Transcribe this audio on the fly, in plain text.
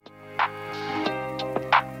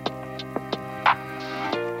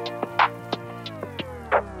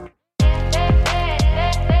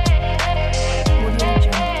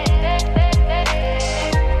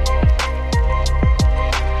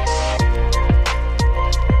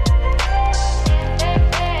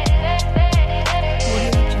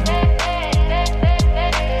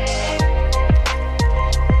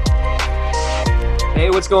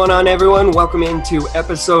going on, everyone? Welcome into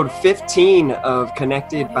episode 15 of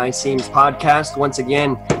Connected by Seams podcast. Once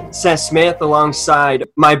again, Seth Smith alongside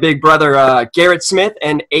my big brother, Garrett Smith,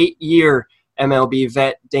 and 8-year MLB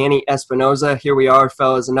vet, Danny Espinoza. Here we are,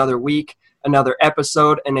 fellas, another week, another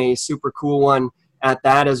episode, and a super cool one at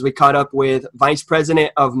that, as we caught up with Vice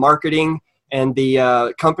President of Marketing and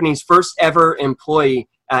the company's first ever employee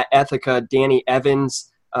at Ethica, Danny Evans.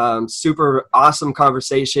 Super awesome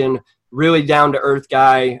conversation. Really down-to-earth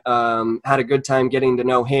guy. Had a good time getting to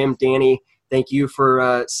know him. Danny, thank you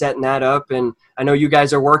for setting that up. And I know you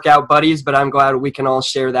guys are workout buddies, but I'm glad we can all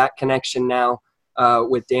share that connection now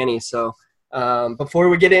with Danny. So before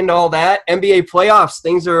we get into all that, NBA playoffs,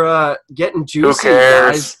 things are getting juicy,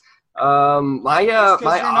 guys. My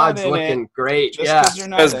odds looking great.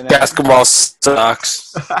 Because basketball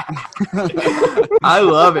sucks. I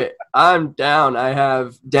love it. I'm down. I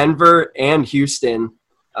have Denver and Houston.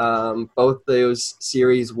 Both those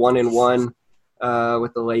series 1-1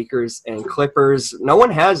 with the Lakers and Clippers. No one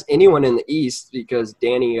has anyone in the East because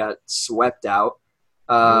Danny got swept out.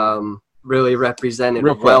 Really represented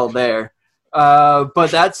well there. But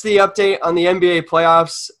that's the update on the NBA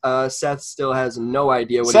playoffs. Seth still has no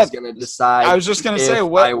idea what he's going to decide. I was just going to say,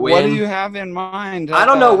 what do you have in mind? I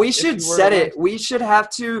don't know. We should set it. We should have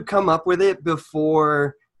to come up with it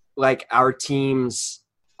before, like, our teams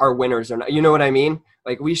are winners or not. You know what I mean?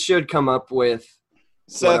 Like, we should come up with –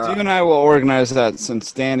 Seth, you and I will organize that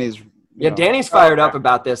since Danny's – Danny's fired up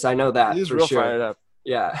about this. I know that. He's for real sure. fired up.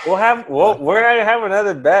 Yeah. We're gonna have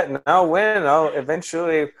another bet, and I'll win.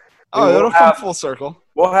 Eventually – it'll come full circle.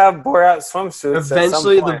 We'll have Borat swimsuits.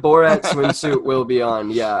 Eventually, the Borat swimsuit will be on.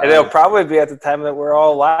 Yeah, and it'll probably be at the time that we're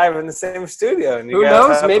all live in the same studio. And who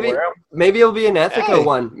knows? Maybe it'll be an Ethica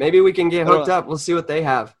one. Maybe we can get hooked up. We'll see what they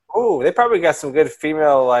have. Ooh, they probably got some good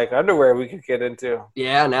female underwear we could get into.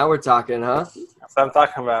 Yeah, now we're talking, huh? That's what I'm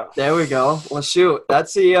talking about. There we go. Well, shoot,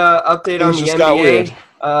 that's the update on the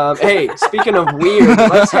NBA. Hey, speaking of weird,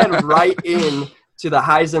 let's head right in to the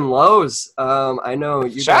highs and lows. I know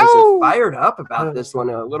you guys are fired up about this one.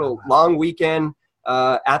 A little long weekend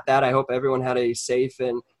at that. I hope everyone had a safe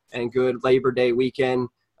and good Labor Day weekend.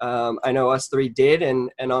 I know us three did, and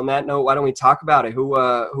on that note, why don't we talk about it? Who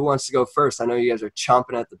wants to go first? I know you guys are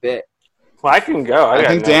chomping at the bit. Well, I can go. I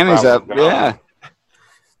think Danny's up. Yeah.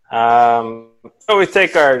 So we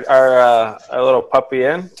take our little puppy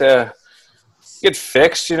in to get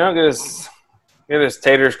fixed. Get his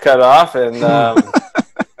taters cut off, and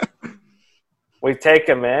we take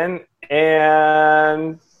him in,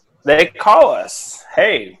 and they call us.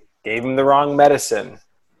 Hey, gave him the wrong medicine.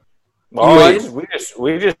 Well,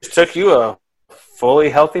 we just took you a fully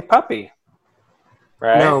healthy puppy,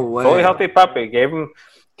 right? No way. Fully healthy puppy. Gave him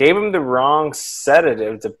the wrong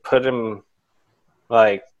sedative to put him,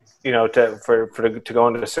 to go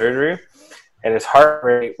into surgery, and his heart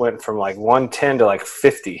rate went from 110 to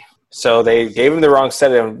 50. So they gave him the wrong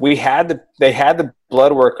sedative. They had the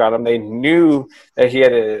blood work on him. They knew that he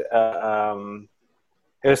had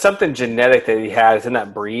it was something genetic that he had. It's in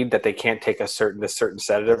that breed that they can't take a certain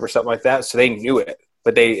sedative or something like that. So they knew it,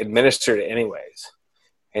 but they administered it anyways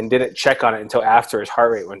and didn't check on it until after his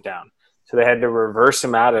heart rate went down. So they had to reverse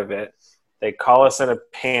him out of it. They call us in a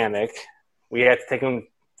panic. We had to take him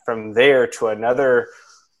from there to another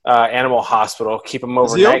animal hospital, keep him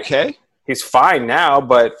overnight. Is he okay? He's fine now,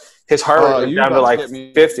 but his heart rate went down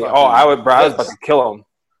to 50. I was about to kill him.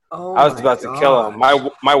 I was about to kill him.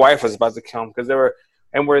 My wife was about to kill him because they were –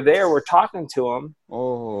 and we're talking to them,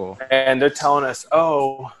 and they're telling us,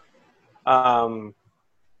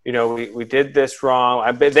 we did this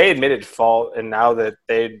wrong. They admitted fault, and now that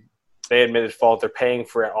they admitted fault, they're paying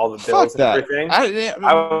for all the bills and everything.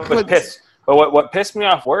 I was pissed. But what pissed me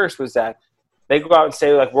off worse was that they go out and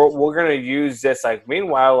say, we're going to use this.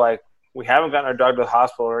 Meanwhile, we haven't gotten our dog to the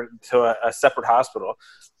hospital or to a separate hospital.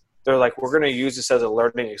 They're like, we're going to use this as a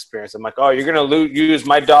learning experience. I'm like, you're going to use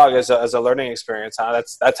my dog as a learning experience, huh?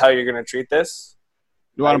 That's how you're going to treat this?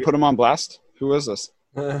 You want to put him on blast? Who is this?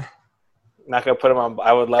 Not going to put him on.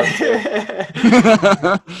 I would love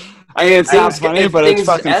to. It sounds funny, but it's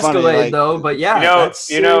fucking funny. Though. But yeah, on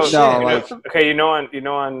Tustin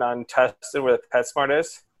where the PetSmart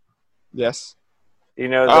is. Yes.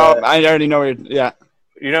 I already know where. Yeah.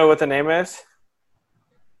 You know what the name is?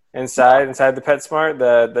 Inside the PetSmart,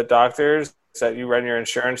 the doctors that you run your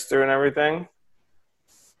insurance through and everything.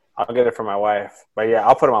 I'll get it for my wife. But yeah,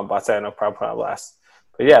 I'll put him on blast. I have no problem putting on blast.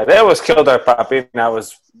 But yeah, they almost killed our puppy, and that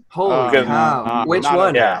was holy cow. Which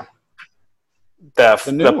one? Yeah,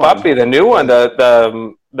 the puppy, the new one,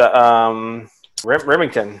 the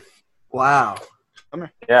Remington. Wow.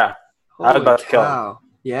 Yeah, Holy I was about to kill him.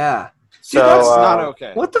 Yeah. So that's not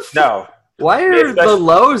okay. What the? No. Why are the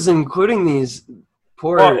lows including these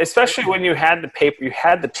poor? Well, especially when you had the paper, you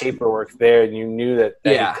had the paperwork there, and you knew that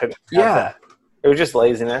you couldn't. That. It was just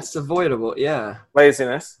laziness. It's avoidable. Yeah.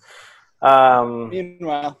 Laziness.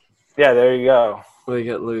 Meanwhile. Yeah, there you go. We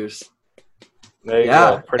get loose. There you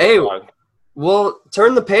go. Hey, well,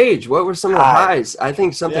 turn the page. What were some of the highs? I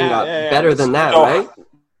think something got better than that, right?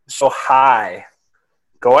 So high.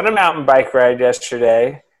 Go on a mountain bike ride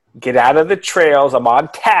yesterday. Get out of the trails. I'm on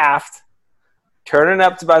Taft. Turning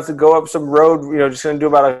up, about to go up some road. Just going to do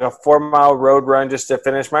about a 4-mile road run just to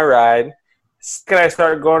finish my ride. Second I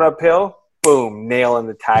started going uphill, boom, nail in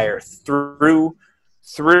the tire through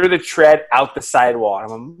the tread, out the sidewall.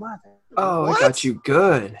 I'm a mother. Oh, I got you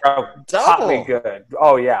good. Bro, taught me good.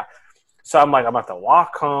 Oh, yeah. So I'm like, I'm about to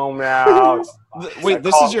walk home now. Wait,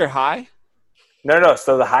 this is your high? No.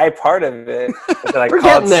 So the high part of it is that I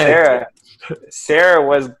called Sarah. Sarah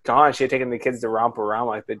was gone. She had taken the kids to romp around,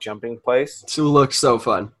 like the jumping place. It looks so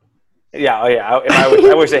fun. Yeah. Oh, yeah.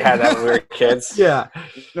 I wish they had that when we were kids. Yeah.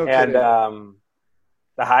 No kidding.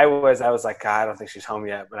 The high was, I was like, God, I don't think she's home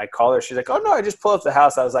yet. But I called her. She's like, oh, no, I just pulled up the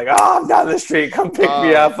house. I was like, oh, I'm down the street. Come pick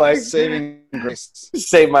me up. Like, saving grace.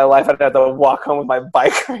 Save my life. I'd have to walk home with my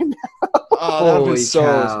bike right now. Oh, that would be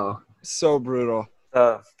so brutal.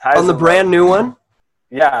 On the brand new one?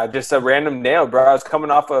 Yeah, just a random nail, bro. I was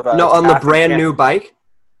coming off of on the brand new bike?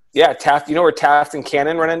 Yeah, Taft. You know where Taft and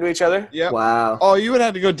Cannon run into each other? Yeah. Wow. Oh, you would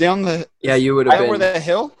have to go down the... Yeah, you would have been. Where the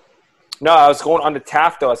hill? No, I was going on to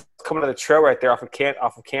Taft, though. I was coming to the trail right there off of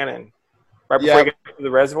Cannon. Right before you get to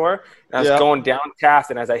the reservoir. And I was going down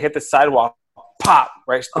Taft, and as I hit the sidewalk, pop,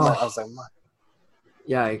 right to I was like,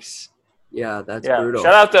 yikes. Yeah, that's brutal.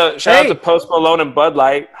 Shout out to Post Malone and Bud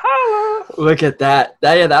Light. Holla. Look at that.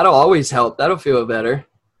 That'll always help. That'll feel better.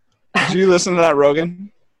 Did you listen to that,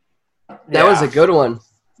 Rogan? That was a good one.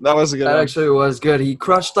 That was a good one. That actually was good. He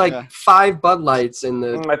crushed 5 Bud Lights in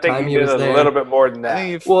the time he was there. A little bit more than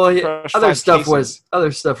that. Well, other stuff was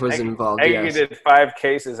involved. I think he did 5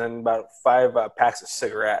 cases and about 5 packs of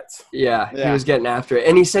cigarettes. Yeah, he was getting after it.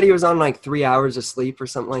 And he said he was on like 3 hours of sleep or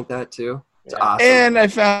something like that too. It's awesome. And I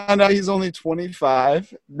found out he's only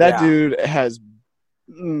 25. That dude has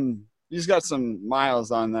he's got some miles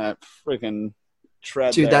on that freaking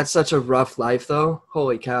tread. Dude, that's such a rough life though.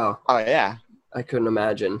 Holy cow. Oh yeah. I couldn't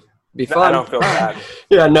imagine. Be fun. I don't feel bad.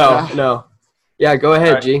 No. Yeah, go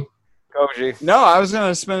ahead, right. G. Go, G. No, I was going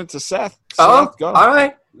to spin it to Seth. Seth, go. All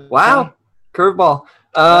right. Wow. Curveball.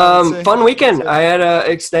 Fun weekend. I had an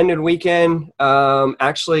extended weekend.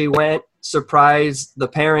 Actually surprised the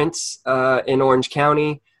parents in Orange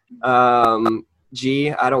County.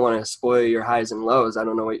 G, I don't want to spoil your highs and lows. I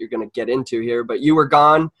don't know what you're going to get into here, but you were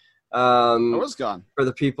gone. I was gone. For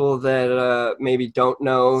the people that maybe don't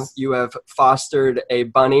know, you have fostered a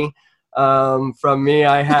bunny from me.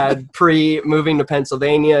 I had pre-moving to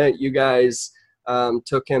Pennsylvania. You guys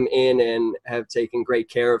took him in and have taken great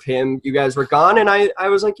care of him. You guys were gone, and I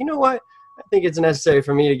was like, you know what? I think it's necessary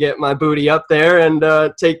for me to get my booty up there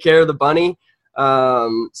and take care of the bunny.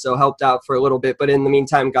 So helped out for a little bit, but in the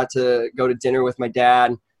meantime, got to go to dinner with my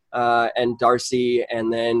dad. And Darcy,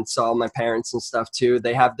 and then saw my parents and stuff too.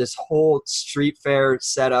 They have this whole street fair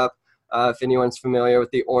set up. If anyone's familiar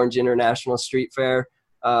with the Orange International Street Fair,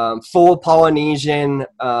 full Polynesian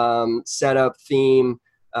setup theme.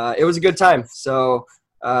 It was a good time. So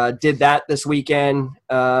did that this weekend.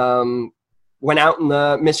 Went out in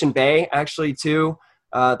the Mission Bay actually too.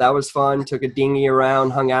 That was fun. Took a dinghy around,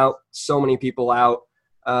 hung out. So many people out.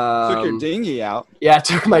 Took your dinghy out? Yeah, I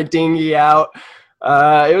took my dinghy out.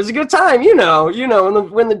 It was a good time, you know,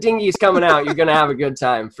 when the dinghy's coming out, you're going to have a good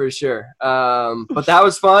time for sure. But that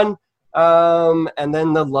was fun. And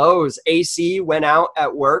then the lows, AC went out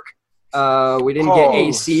at work. We didn't get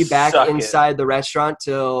AC back inside the restaurant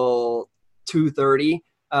till 2:30.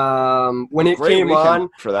 When it came on,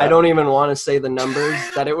 I don't even want to say the numbers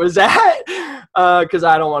that it was at because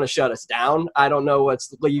I don't want to shut us down. I don't know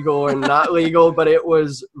what's legal and not legal, but it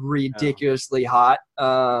was ridiculously hot.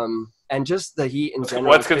 And just the heat in general.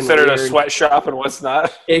 What's considered a sweatshop and what's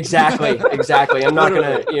not? Exactly. I'm not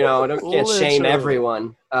going to, can't shame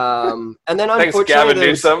everyone. And then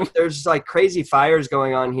unfortunately, there's like crazy fires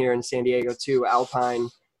going on here in San Diego too, Alpine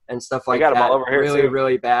and stuff like that. All over here really, too.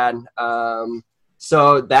 really bad.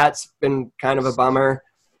 So that's been kind of a bummer.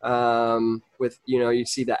 With, you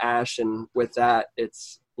see the ash, and with that,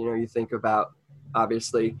 it's, you think about,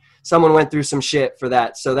 obviously someone went through some shit for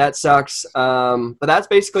that. So that sucks. But that's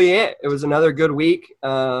basically it. It was another good week,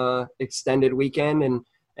 extended weekend,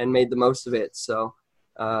 and made the most of it. So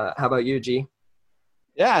how about you, G?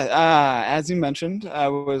 Yeah, as you mentioned, I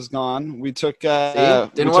was gone. We took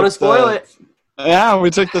didn't want to spoil it. Yeah, we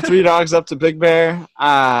took the 3 dogs up to Big Bear.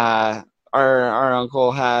 Our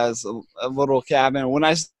uncle has a little cabin. When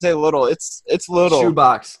I say little, it's little.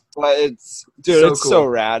 Shoebox. But it's so so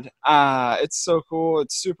rad. It's so cool.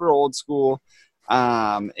 It's super old school.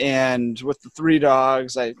 And with the 3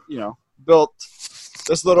 dogs, I built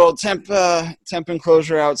this little temp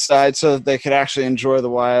enclosure outside so that they could actually enjoy the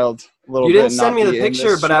wild. You didn't send me the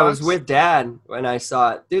picture, but I was with Dad when I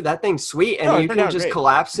saw it. Dude, that thing's sweet, and you can just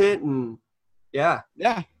collapse it, and yeah.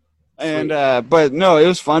 And but no, it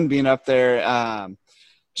was fun being up there.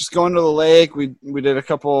 Just going to the lake. We did a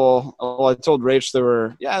couple. Well, I told Rach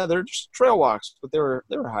they're just trail walks, but they were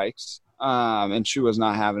hikes. And she was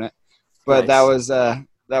not having it, but nice.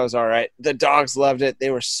 that was all right. The dogs loved it. They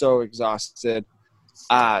were so exhausted.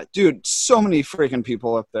 Dude, so many freaking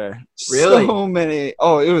people up there. Really? So many.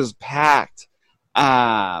 Oh, it was packed.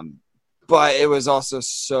 But it was also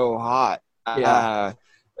so hot. Yeah.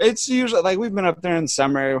 It's usually like we've been up there in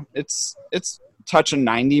summer. It's touching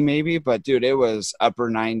 90 maybe, but dude, it was upper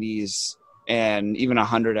 90s and even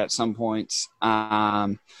 100 at some points.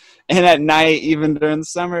 And at night, even during the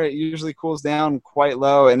summer, it usually cools down quite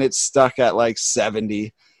low, and it's stuck at like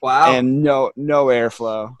 70. Wow. And no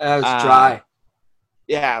airflow. It was dry.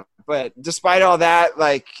 Yeah, but despite all that,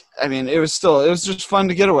 it was just fun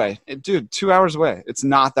to get away. Dude, 2 hours away. It's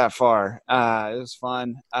not that far. It was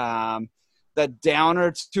fun. The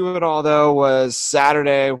downer to it all, though, was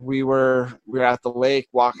Saturday. We were at the lake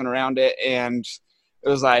walking around it, and it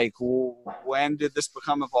was like, when did this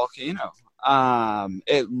become a volcano?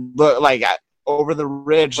 It looked like over the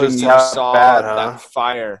ridge, and you saw that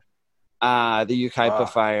fire, the Yucaipa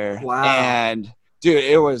fire. Wow. And dude,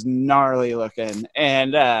 it was gnarly looking.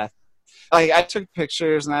 And I took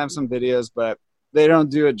pictures and I have some videos, but they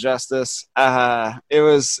don't do it justice. It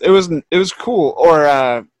was cool,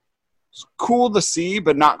 or cool to see,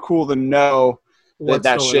 but not cool to know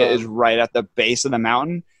that shit is right at the base of the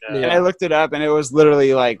mountain. Yeah. And I looked it up, and it was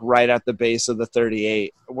literally like right at the base of the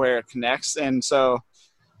 38 where it connects. And so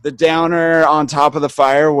the downer on top of the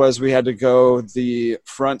fire was we had to go the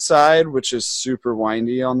front side, which is super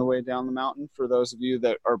windy on the way down the mountain. For those of you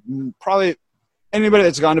that are probably anybody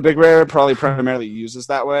that's gone to Big Bear probably primarily uses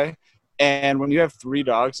that way. And when you have 3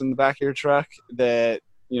 dogs in the back of your truck that,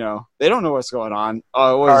 they don't know what's going on.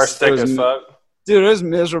 Car stick as fuck. Dude, it was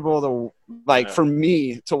miserable for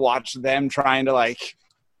me to watch them trying to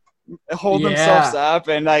hold themselves up,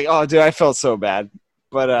 and oh dude, I felt so bad.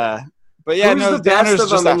 But yeah, who's the best of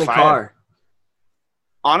them in the car?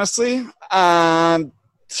 Honestly,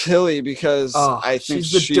 Tilly, because I think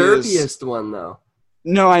she's the derpiest one though.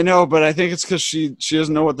 No, I know, but I think it's because she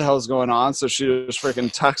doesn't know what the hell's going on, so she just freaking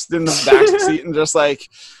tucks in the back seat and just like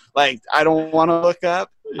I don't want to look up.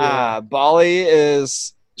 Yeah. Bolly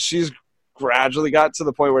she's gradually got to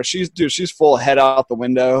the point where she's full head out the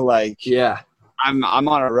window. I'm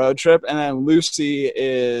on a road trip. And then Lucy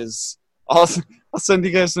is also, I'll send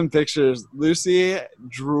you guys some pictures. Lucy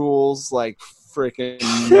drools like freaking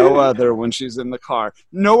no other when she's in the car.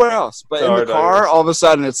 Nowhere else. But in the car, all of a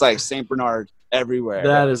sudden it's like St. Bernard everywhere.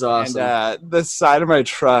 That is awesome. And the side of my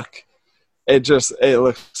truck, it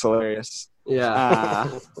looks hilarious.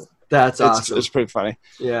 Yeah. That's awesome. It's pretty funny.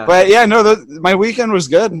 Yeah. But yeah, no, my weekend was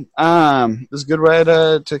good. It was a good way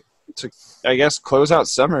to I guess close out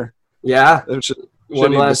summer. Yeah.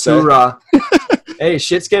 One last hoorah. Hey,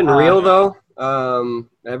 shit's getting real though.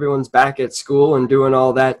 Everyone's back at school and doing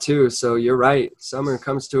all that too. So you're right. Summer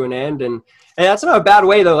comes to an end, and that's not a bad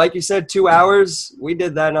way though. Like you said, 2 hours. We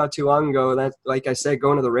did that not too long ago. That, like I said,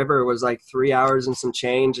 going to the river was like 3 hours and some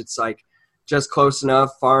change. It's like just close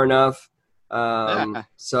enough, far enough.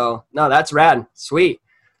 So no, that's rad. Sweet.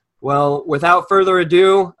 Well, without further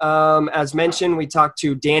ado, as mentioned, we talked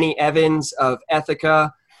to Danny Evans of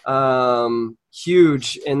Ethica,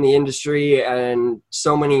 huge in the industry, and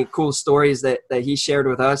so many cool stories that he shared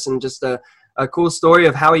with us, and just a cool story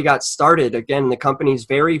of how he got started. Again, the company's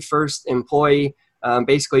very first employee,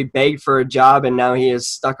 basically begged for a job, and now he has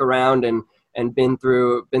stuck around and been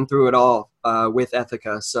through it all with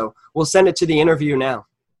Ethica. So we'll send it to the interview now.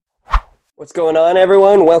 What's going on,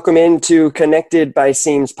 everyone? Welcome into Connected by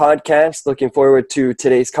Seams podcast. Looking forward to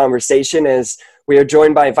today's conversation as we are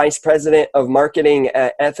joined by Vice President of Marketing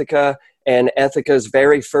at Ethica and Ethica's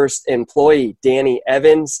very first employee, Danny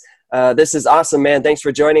Evans. This is awesome, man. Thanks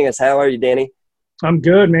for joining us. How are you, Danny? I'm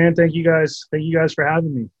good, man. Thank you guys. Thank you guys for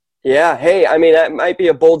having me. Yeah. Hey, I mean, that might be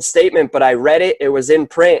a bold statement, but I read it. It was in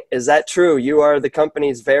print. Is that true? You are the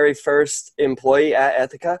company's very first employee at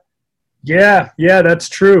Ethica? Yeah, that's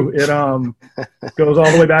true. It goes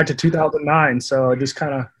all the way back to 2009. So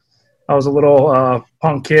I was a little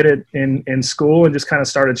punk kid in school and just kind of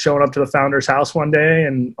started showing up to the founder's house one day,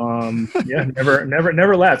 and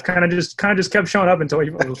never left. Kind of just kept showing up until he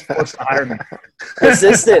was forced to hire me.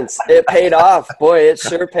 Persistence, it paid off. Boy, it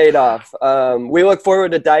sure paid off. We look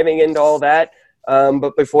forward to diving into all that.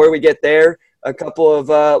 But before we get there, a couple of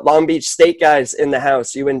Long Beach State guys in the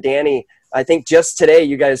house. You and Danny. I think just today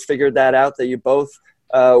you guys figured that out, that you both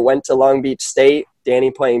went to Long Beach State, Danny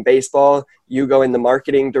playing baseball, you go in the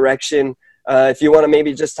marketing direction. If you want to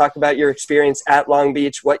maybe just talk about your experience at Long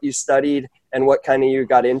Beach, what you studied, and what kind of you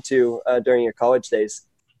got into during your college days.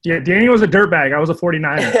 Yeah, Danny was a dirtbag. I was a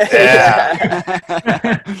 49er.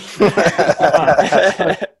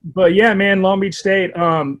 But yeah, man, Long Beach State.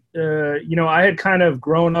 I had kind of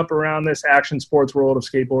grown up around this action sports world of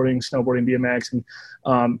skateboarding, snowboarding, BMX, and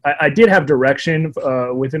I did have direction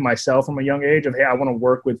within myself from a young age of, hey, I want to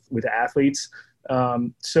work with athletes.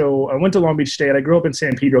 So I went to Long Beach State. I grew up in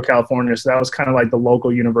San Pedro, California, so that was kind of like the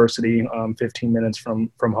local university, 15 minutes from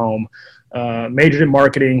home. Majored in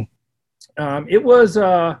marketing.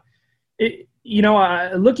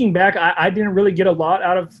 Looking back, I didn't really get a lot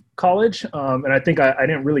out of college. And I think I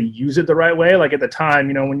didn't really use it the right way. Like at the time,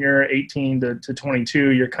 when you're 18 to 22,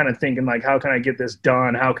 you're kind of thinking like, how can I get this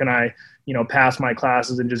done? How can I, pass my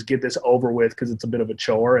classes and just get this over with? Cause it's a bit of a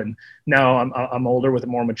chore. And now I'm older with a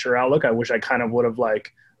more mature outlook. I wish I kind of would have had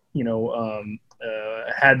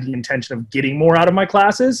the intention of getting more out of my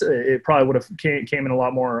classes. It probably would have came in a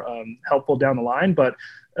lot more helpful down the line, but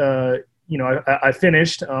I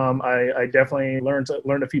finished. I definitely learned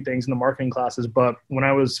a few things in the marketing classes. But when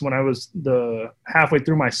I was the halfway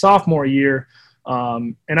through my sophomore year,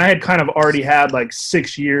 and I had kind of already had like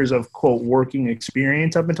 6 years of quote working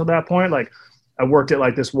experience up until that point. Like I worked at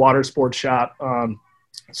like this water sports shop,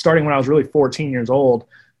 starting when I was really 14 years old,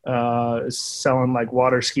 selling like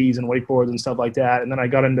water skis and wakeboards and stuff like that. And then I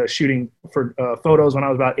got into shooting for photos when I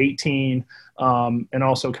was about 18. And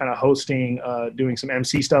also kind of hosting, doing some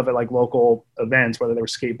MC stuff at like local events, whether they were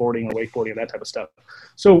skateboarding or wakeboarding, that type of stuff.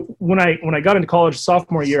 So when I got into college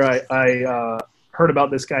sophomore year, I heard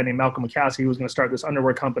about this guy named Malcolm McCaskey who was going to start this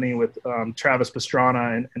underwear company with Travis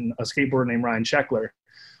Pastrana and a skateboarder named Ryan Sheckler,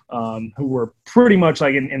 who were pretty much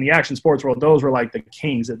like in the action sports world. Those were like the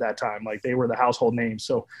kings at that time. Like they were the household names.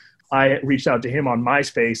 So I reached out to him on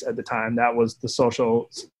MySpace at the time. That was the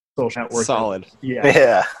social network. Solid.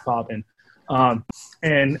 Yeah. Popping.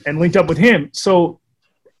 And linked up with him. So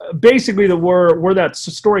basically where that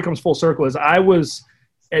story comes full circle is I was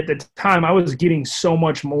at the time I was getting so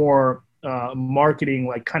much more marketing,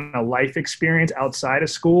 like kind of life experience outside of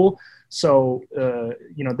school. So,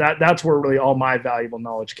 that's where really all my valuable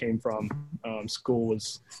knowledge came from. School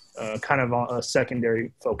was kind of a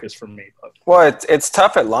secondary focus for me. Well, it's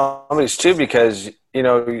tough at Long Beach too, because,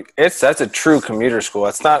 that's a true commuter school.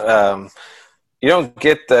 It's not, you don't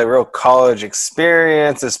get the real college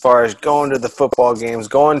experience as far as going to the football games,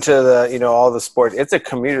 going to the, all the sports. It's a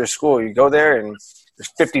commuter school. You go there and there's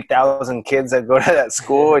 50,000 kids that go to that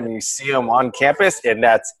school and you see them on campus and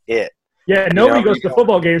that's it. Yeah, nobody goes to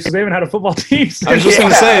football games because they haven't had a football team. I was just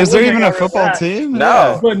going to say, is there even a football team?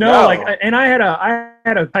 No. But no, and I had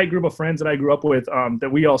a tight group of friends that I grew up with that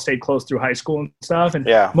we all stayed close through high school and stuff. And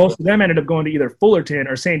most of them ended up going to either Fullerton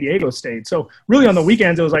or San Diego State. So really on the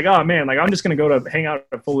weekends, it was like, oh man, like I'm just going to go to hang out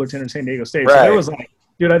at Fullerton or San Diego State. Right. So there was like,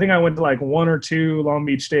 dude, I think I went to like 1 or 2 Long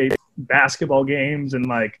Beach State basketball games and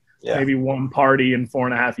like maybe one party in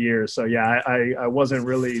 4.5 years. So yeah, I wasn't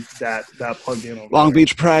really that plugged in. Long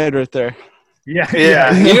Beach pride right there.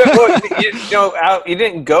 Yeah. You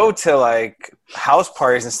didn't go to like house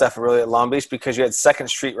parties and stuff really at Long Beach because you had 2nd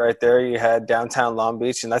Street right there. You had downtown Long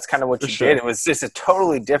Beach, and that's kind of what you did. It was just a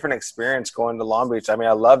totally different experience going to Long Beach. I mean,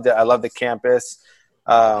 I loved it. I love the campus.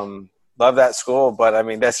 Love that school, but I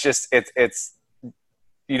mean, that's just it's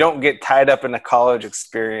you don't get tied up in the college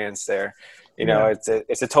experience there.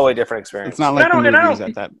 It's a totally different experience. It's not like the movies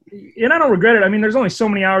at that. And I don't regret it. I mean, there's only so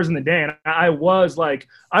many hours in the day, and I was like,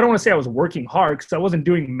 I don't want to say I was working hard because I wasn't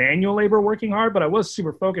doing manual labor working hard, but I was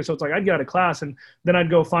super focused. So it's like I'd get out of class and then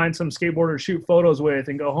I'd go find some skateboarder to shoot photos with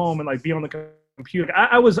and go home and like be on the computer.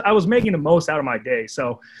 I was making the most out of my day.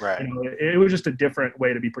 So it was just a different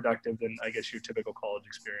way to be productive than I guess your typical college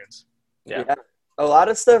experience. Yeah. A lot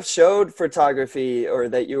of stuff showed photography, or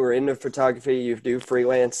that you were into photography, you do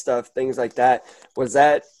freelance stuff, things like that. Was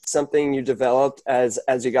that something you developed as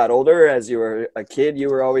you got older, as you were a kid, you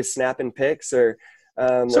were always snapping pics, or?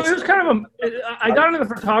 So it was kind of I got into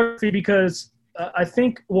the photography because I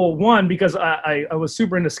think, well, one, because I was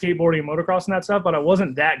super into skateboarding and motocross and that stuff, but I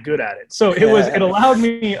wasn't that good at it. So it allowed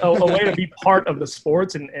me a way to be part of the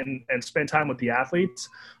sports and spend time with the athletes,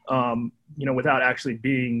 without actually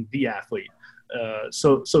being the athlete.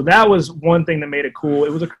 So that was one thing that made it cool.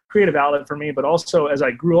 It was a creative outlet for me, but also as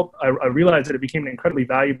I grew up, I realized that it became an incredibly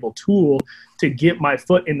valuable tool to get my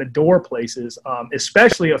foot in the door places,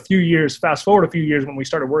 especially fast forward a few years when we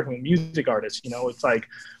started working with music artists. It's like,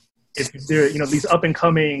 if they're, these up and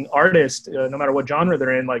coming artists, no matter what genre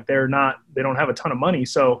they're in, like they don't have a ton of money.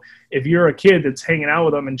 So if you're a kid that's hanging out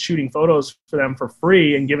with them and shooting photos for them for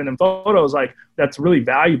free and giving them photos, like that's really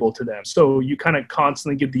valuable to them. So you kind of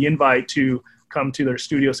constantly get the invite to come to their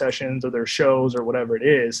studio sessions or their shows or whatever it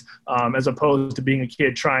is, as opposed to being a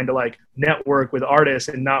kid trying to like network with artists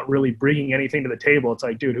and not really bringing anything to the table. It's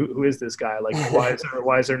like, dude, who is this guy? Like,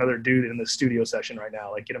 why is there another dude in the studio session right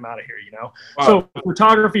now? Like, get him out of here, Wow. So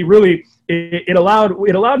photography really, it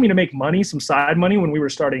allowed me to make money, some side money when we were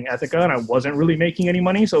starting Ethica, and I wasn't really making any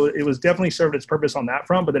money. So it was definitely served its purpose on that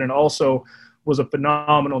front, but then it also was a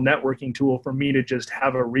phenomenal networking tool for me to just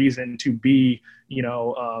have a reason to be,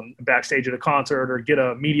 backstage at a concert or get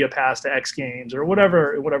a media pass to X Games or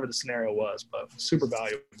whatever the scenario was, but super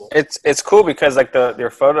valuable. It's cool because like your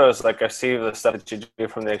photos, like I see the stuff that you do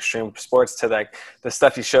from the extreme sports to like the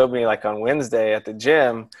stuff you showed me like on Wednesday at the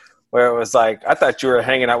gym, where it was like, I thought you were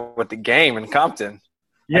hanging out with the game in Compton.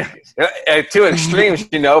 Yeah. Like, two extremes,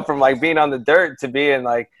 from like being on the dirt to being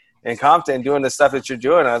like in Compton doing the stuff that you're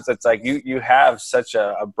doing. It's like you have such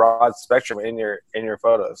a broad spectrum in your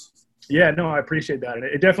photos. Yeah, no, I appreciate that. And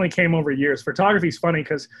it definitely came over years. Photography is funny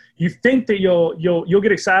because you think that you'll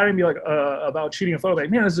get excited and be like about shooting a photo, like,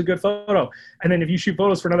 man, this is a good photo. And then if you shoot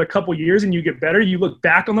photos for another couple years and you get better, you look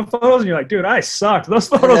back on the photos and you're like, dude, I sucked. Those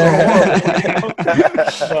photos are horrible.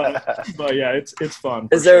 But yeah, it's fun.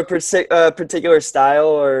 Is there a particular style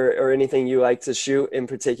or anything you like to shoot in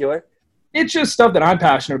particular? It's just stuff that I'm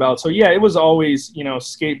passionate about. So yeah, it was always,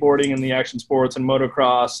 skateboarding and the action sports and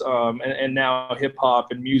motocross, and now hip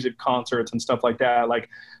hop and music concerts and stuff like that. Like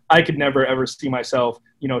I could never ever see myself,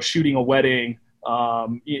 shooting a wedding.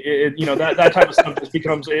 That type of stuff just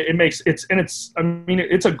becomes,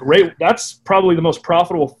 that's probably the most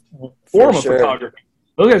profitable form of photography.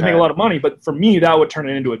 Those guys make a lot of money, but for me, that would turn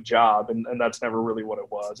it into a job. And that's never really what it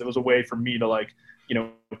was. It was a way for me to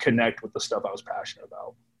connect with the stuff I was passionate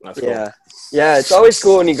about. That's cool. Yeah. It's always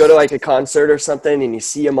cool when you go to like a concert or something and you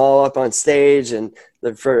see them all up on stage and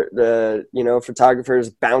the photographers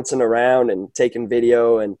bouncing around and taking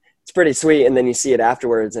video, and it's pretty sweet. And then you see it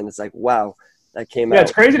afterwards and it's like, wow, that came out. Yeah,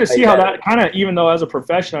 it's crazy to see how that kind of, even though as a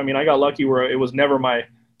profession, I got lucky where it was never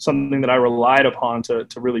something that I relied upon to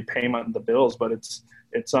really pay the bills, but it's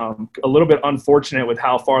a little bit unfortunate with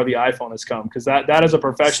how far the iPhone has come, because that as a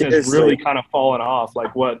profession has really kind of fallen off,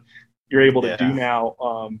 like what you're able to do now.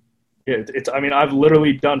 I've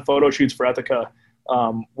literally done photo shoots for Ethica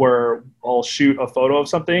where I'll shoot a photo of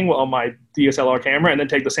something on my DSLR camera and then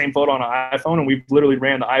take the same photo on an iPhone, and we've literally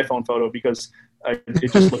ran the iPhone photo because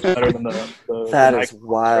it just looks better than the that is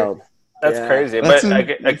wild. That's crazy. That's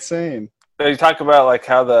insane. You talk about like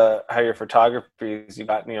how your photography has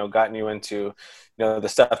gotten you into the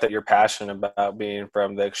stuff that you're passionate about, being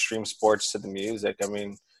from the extreme sports to the music.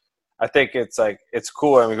 I think it's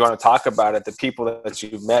cool, and we're going to talk about it. The people that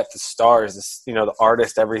you've met, the stars, the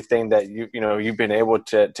artists, everything that you've been able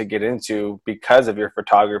to get into because of your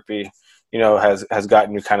photography, has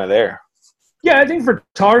gotten you kind of there. Yeah, I think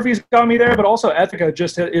photography's got me there, but also Ethica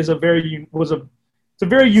just is a very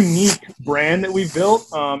unique brand that we've built,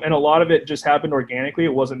 and a lot of it just happened organically.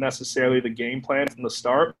 It wasn't necessarily the game plan from the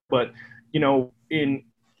start, but in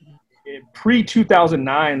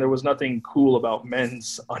pre-2009, there was nothing cool about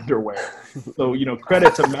men's underwear. So,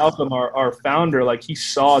 credit to Malcolm, our founder, like he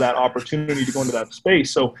saw that opportunity to go into that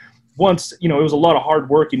space. So once, it was a lot of hard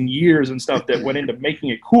work and years and stuff that went into making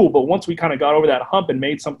it cool. But once we kind of got over that hump and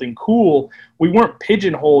made something cool, we weren't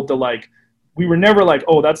pigeonholed to we were never like,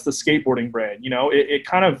 oh, that's the skateboarding brand. It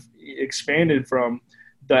kind of expanded from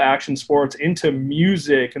the action sports into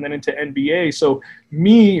music and then into NBA. So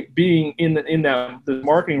me being in the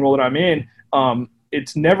marketing role that I'm in,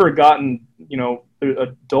 it's never gotten, a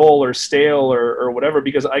dull or stale or whatever,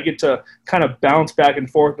 because I get to kind of bounce back and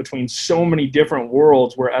forth between so many different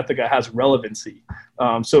worlds where Ethica has relevancy.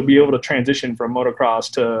 So be able to transition from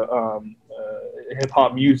motocross to hip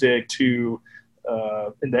hop music to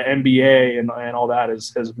in the NBA and all that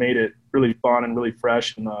has made it really fun and really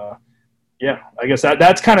fresh. And I guess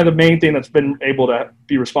that's kind of the main thing that's been able to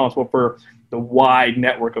be responsible for the wide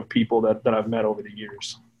network of people that I've met over the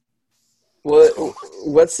years. Well,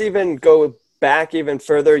 let's even go back even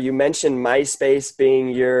further, you mentioned MySpace being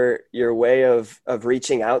your way of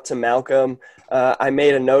reaching out to Malcolm. I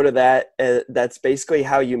made a note of that. That's basically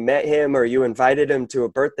how you met him, or you invited him to a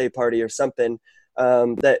birthday party or something,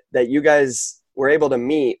 that you guys were able to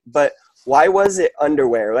meet. But why was it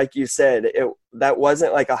underwear? Like you said, that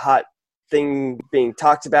wasn't like a hot thing being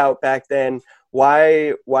talked about back then.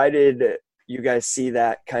 Why did you guys see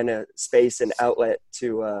that kind of space and outlet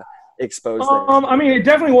to expose there? I mean, it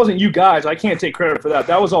definitely wasn't you guys. I can't take credit for that.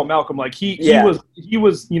 That was all Malcolm. Like he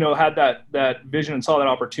was, you know, had that vision and saw that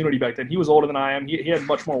opportunity back then. He was older than I am. He had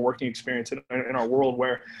much more working experience in our world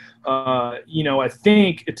where, you know, I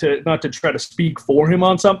think not to try to speak for him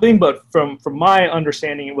on something, but from my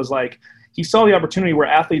understanding, it was like he saw the opportunity where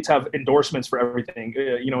athletes have endorsements for everything,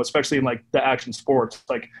 you know, especially in like the action sports,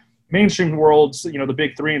 like mainstream worlds, you know, the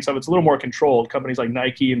big three and stuff, it's a little more controlled. Companies like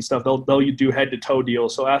Nike and stuff, they'll do head-to-toe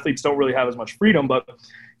deals, so athletes don't really have as much freedom. But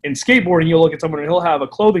in skateboarding, you'll look at someone and he'll have a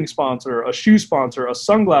clothing sponsor, a shoe sponsor, a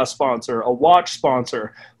sunglass sponsor, a watch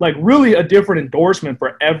sponsor, like really a different endorsement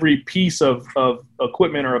for every piece of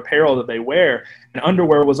equipment or apparel that they wear. And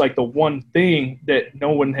underwear was like the one thing that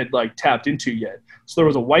no one had like tapped into yet. So there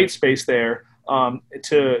was a white space there.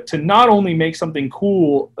 To not only make something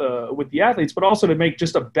cool with the athletes, but also to make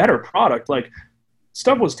just a better product. Like,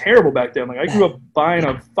 stuff was terrible back then. Like, I grew up buying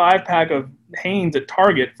a 5-pack of Hanes at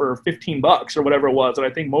Target for $15 or whatever it was, and I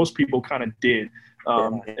think most people kind of did.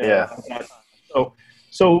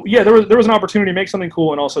 So yeah, there was an opportunity to make something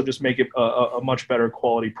cool and also just make it a much better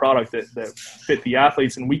quality product that fit the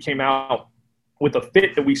athletes. And we came out with a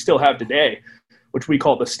fit that we still have today, which we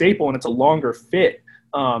call the Staple, and it's a longer fit.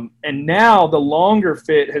 And now the longer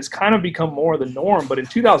fit has kind of become more the norm. But in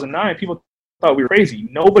 2009, people thought we were crazy.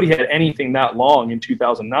 Nobody had anything that long in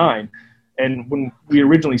 2009. And when we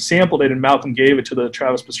originally sampled it and Malcolm gave it to the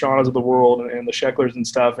Travis Pastranas of the world and the Shecklers and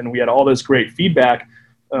stuff, and we had all this great feedback,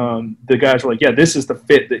 the guys were like, yeah, this is the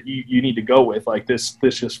fit that you need to go with. Like, this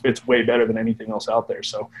just fits way better than anything else out there.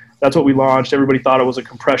 So that's what we launched. Everybody thought it was a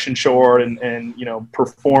compression short and you know,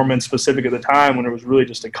 performance specific at the time, when it was really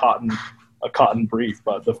just a cotton brief,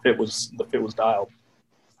 but the fit was dialed.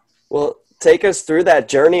 Well, take us through that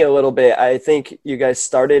journey a little bit. I think you guys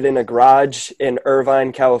started in a garage in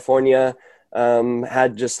Irvine, California,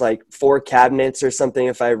 had just like 4 cabinets or something,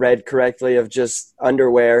 if I read correctly, of just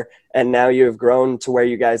underwear, and now you have grown to where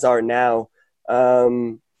you guys are now.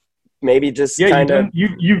 Maybe just kind of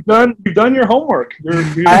you've done your homework.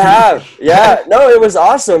 I have, yeah. No, it was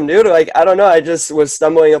awesome, dude. Like, I don't know, I just was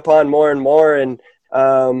stumbling upon more and more, and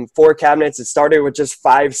 4 cabinets. It started with just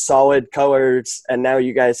 5 solid colors, and now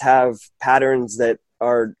you guys have patterns that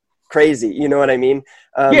are crazy. You know what I mean?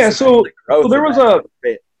 So there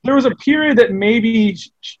was a period that maybe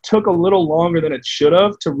took a little longer than it should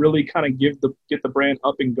have to really kind of get the brand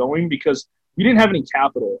up and going, because we didn't have any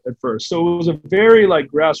capital at first. So it was a very like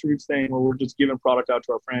grassroots thing where we're just giving product out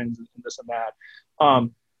to our friends and this and that.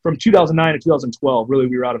 From 2009 to 2012, really,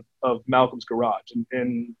 we were out of Malcolm's garage,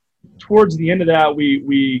 and towards the end of that,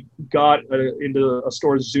 we got into a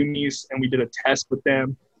store, Zoomies, and we did a test with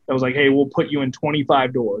them. That was like, hey, we'll put you in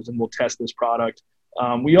 25 doors and we'll test this product.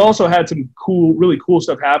 We also had some really cool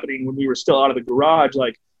stuff happening when we were still out of the garage.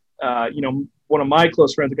 Like, you know, one of my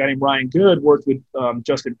close friends, a guy named Ryan Good, worked with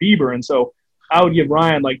Justin Bieber. And so I would give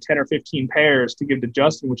Ryan like 10 or 15 pairs to give to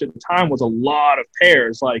Justin, which at the time was a lot of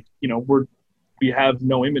pairs. Like, you know, we have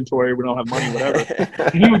no inventory, we don't have money, whatever.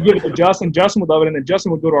 And he would give it to Justin. Justin would love it, and then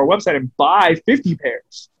Justin would go to our website and buy 50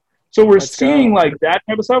 pairs. So we're seeing like that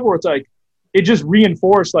type of stuff where it's like, it just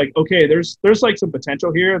reinforced like, okay, there's like some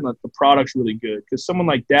potential here, and the product's really good, because someone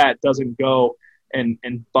like that doesn't go and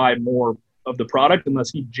buy more of the product unless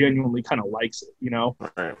he genuinely kind of likes it, you know?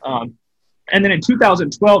 Right. And then in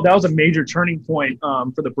 2012, that was a major turning point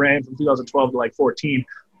for the brand. From 2012 to like 14,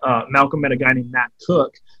 Malcolm met a guy named Matt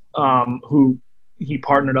Cook, who he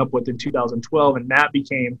partnered up with in 2012, and Matt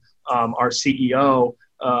became our CEO,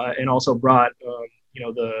 and also brought you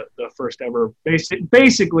know, the first ever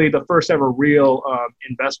basically the first ever real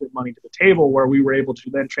investment money to the table, where we were able to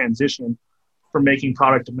then transition from making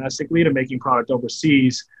product domestically to making product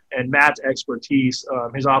overseas. And Matt's expertise,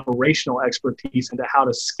 his operational expertise into how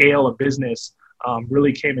to scale a business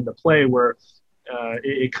really came into play, where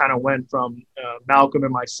it kind of went from Malcolm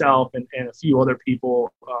and myself and a few other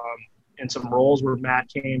people in some roles, where Matt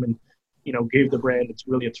came and, you know, gave the brand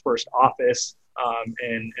its first office,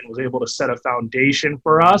 and was able to set a foundation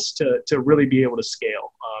for us to really be able to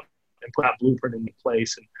scale and put that blueprint into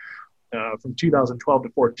place. And from 2012 to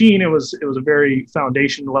 14, it was a very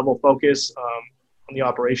foundation level focus on the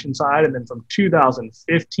operation side. And then from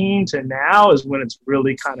 2015 to now is when it's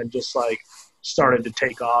really kind of just like started to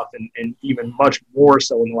take off, and even much more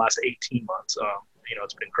so in the last 18 months.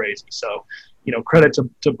 It's been crazy. So, credit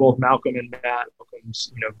to both Malcolm and Matt.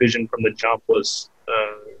 Malcolm's, vision from the jump was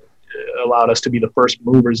allowed us to be the first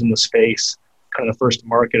movers in the space, kind of the first to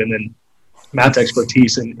market, and then Matt's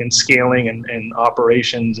expertise in scaling and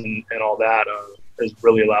operations and all that has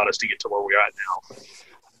really allowed us to get to where we are now.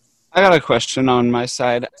 I got a question on my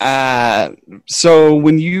side. So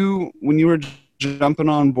when you were jumping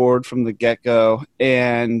on board from the get-go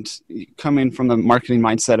and coming from the marketing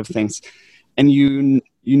mindset of things, and you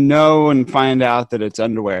and find out that it's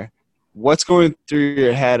underwear, what's going through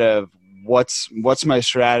your head of what's my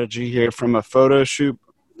strategy here from a photo shoot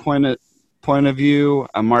point of view,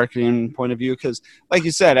 a marketing point of view? Because like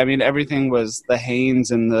you said, I mean, everything was the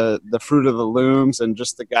Hanes and the Fruit of the Looms and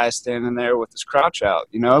just the guy standing there with his crotch out,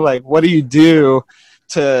 like what do you do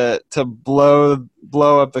to blow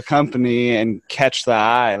up the company and catch the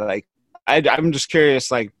eye? Like I'm just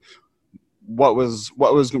curious, like what was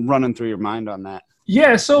running through your mind on that?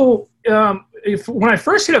 Yeah. So when I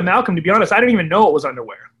first hit up Malcolm, to be honest, I didn't even know it was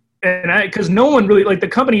underwear. And because no one really, like the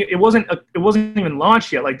company, it wasn't even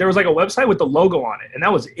launched yet. Like there was like a website with the logo on it, and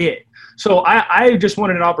that was it. So I just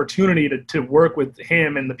wanted an opportunity to work with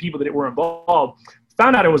him and the people that were involved.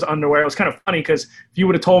 Found out it was underwear. It was kind of funny because if you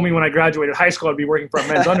would have told me when I graduated high school I'd be working for a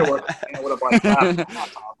men's underwear, I would have like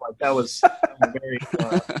that was very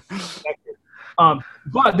unexpected.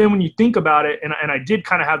 But then when you think about it, and I did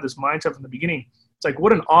kind of have this mindset from the beginning, it's like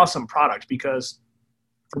what an awesome product, because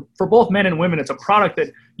for both men and women, it's a product that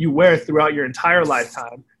you wear throughout your entire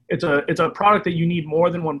lifetime. It's a product that you need more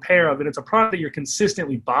than one pair of, and it's a product that you're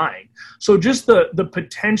consistently buying. So just the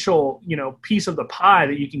potential, piece of the pie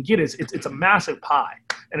that you can get it's a massive pie,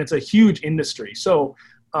 and it's a huge industry. So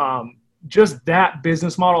just that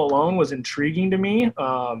business model alone was intriguing to me.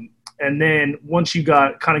 And then once you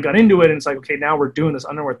got into it, and it's like, okay, now we're doing this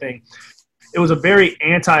underwear thing. It was a very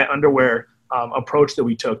anti-underwear approach that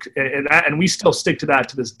we took, and we still stick to that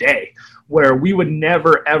to this day, where we would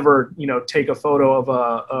never ever take a photo of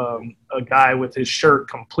a guy with his shirt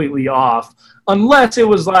completely off, unless it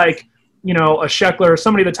was like a Sheckler or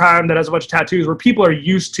somebody at the time that has a bunch of tattoos where people are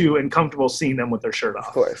used to and comfortable seeing them with their shirt off.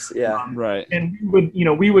 Of course, yeah, right. And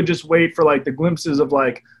we would just wait for like the glimpses of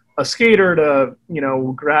like a skater to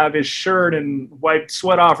grab his shirt and wipe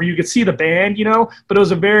sweat off, or you could see the band, but it was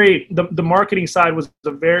the marketing side was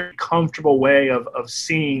a very comfortable way of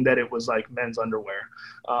seeing that it was like men's underwear,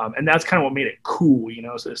 and that's kind of what made it cool,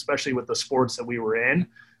 so especially with the sports that we were in.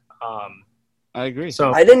 I agree.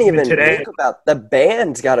 So I didn't even think about the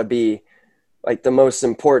band's got to be like the most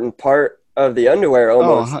important part of the underwear,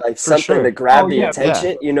 almost like something to grab the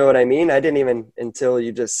attention. You know what I mean? I didn't even, until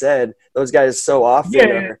you just said, those guys so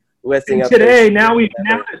often are lifting up today. Now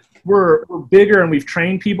we're bigger, and we've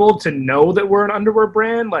trained people to know that we're an underwear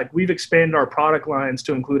brand. Like we've expanded our product lines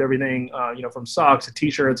to include everything, from socks to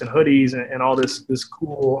t-shirts and hoodies and all this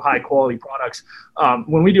cool high quality products.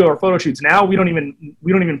 When we do our photo shoots now, we don't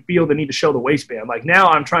even feel the need to show the waistband. Like now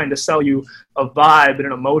I'm trying to sell you a vibe and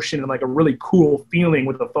an emotion and like a really cool feeling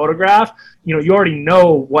with a photograph. You already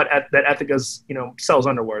know that Ethica's, sells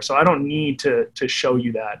underwear. So I don't need to show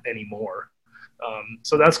you that anymore.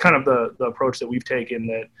 So that's kind of the approach that we've taken,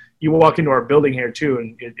 that you walk into our building here too,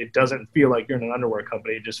 and it doesn't feel like you're in an underwear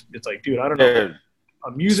company. It's like, dude, I don't know,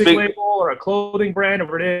 a music label or a clothing brand,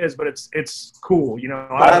 whatever it is, but it's cool,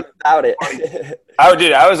 I'm about it.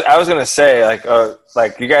 I was gonna say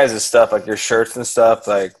like you guys' stuff, like your shirts and stuff,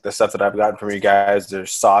 like the stuff that I've gotten from you guys, their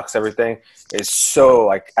socks, everything is so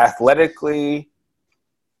like athletically.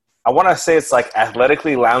 I want to say it's like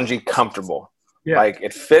athletically loungy, comfortable. Yeah. Like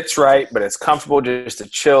it fits right, but it's comfortable just to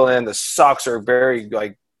chill in. The socks are very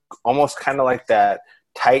like almost kind of like that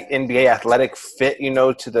tight NBA athletic fit,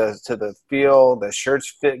 to the feel. The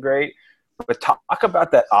shirts fit great. But talk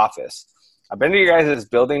about that office. I've been to your guys'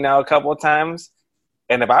 building now a couple of times,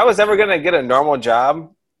 and if I was ever gonna get a normal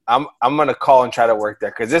job, I'm gonna call and try to work there,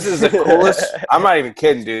 because this is the coolest. I'm not even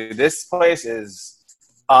kidding, dude. This place is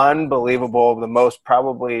unbelievable. The most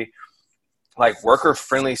probably like worker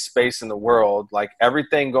friendly space in the world. Like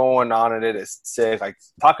everything going on in it is sick. Like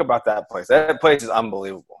talk about that place. That place is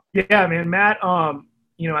unbelievable. Yeah, man. Matt,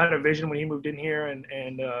 had a vision when he moved in here, and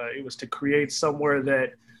it was to create somewhere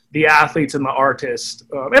that the athletes and the artists,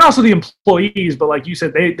 and also the employees, but like you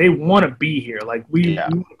said, they want to be here. Like we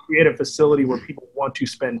want to create a facility where people want to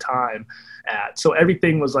spend time at. So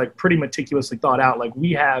everything was like pretty meticulously thought out. Like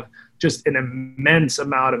we have just an immense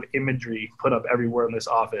amount of imagery put up everywhere in this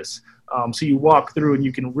office. So you walk through and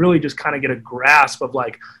you can really just kind of get a grasp of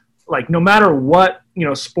like like no matter what, you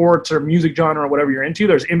know, sports or music genre or whatever you're into,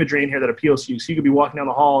 there's imagery in here that appeals to you. So you could be walking down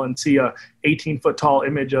the hall and see a 18-foot tall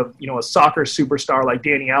image of, you know, a soccer superstar like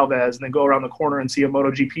Dani Alves, and then go around the corner and see a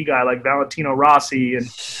MotoGP guy like Valentino Rossi,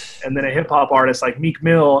 and then a hip hop artist like Meek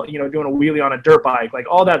Mill, you know, doing a wheelie on a dirt bike. Like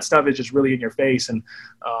all that stuff is just really in your face. And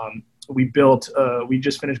we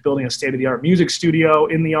just finished building a state-of-the-art music studio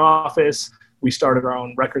in the office. We started our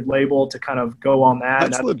own record label to kind of go on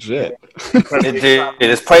that. That's legit. Dude,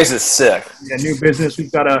 this place is sick. Yeah, new business.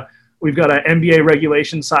 We've got a NBA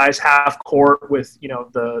regulation size half court with, you know,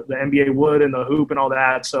 the NBA wood and the hoop and all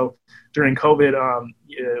that. So during COVID,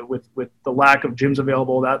 with the lack of gyms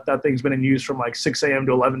available, that thing's been in use from like 6 a.m.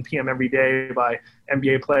 to 11 p.m. every day by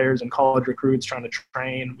NBA players and college recruits trying to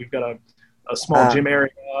train. We've got a small gym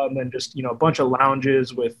area, and then just, you know, a bunch of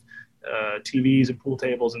lounges with TVs and pool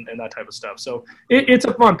tables and that type of stuff. So it's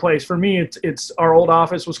a fun place for me. It's our old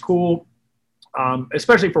office was cool,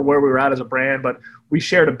 especially for where we were at as a brand, but we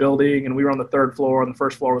shared a building and we were on the third floor, and the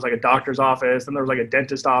first floor was like a doctor's office, and there was like a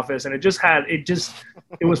dentist office, and it was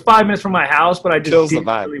 5 minutes from my house, but I just didn't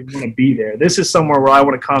really want to be there. This is somewhere where I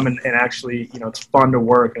want to come and actually, you know, it's fun to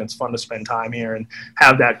work and it's fun to spend time here and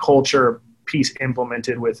have that culture piece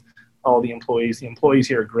implemented with all the employees. The employees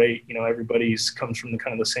here are great. You know, everybody's comes from the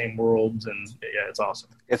kind of the same worlds, and yeah, it's awesome.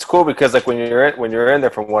 It's cool because like when you're in there,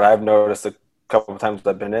 from what I've noticed a couple of times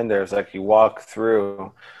I've been in there, it's like you walk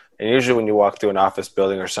through, and usually when you walk through an office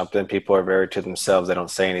building or something, people are very to themselves. They don't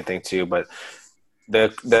say anything to you, but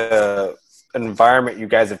the environment you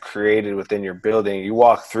guys have created within your building, you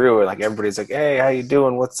walk through and like everybody's like, hey, how you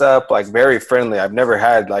doing? What's up? Like very friendly. I've never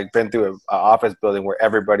had like been through an office building where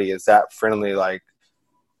everybody is that friendly, like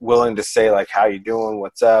willing to say like, how you doing?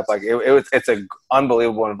 What's up? Like it's an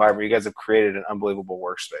unbelievable environment. You guys have created an unbelievable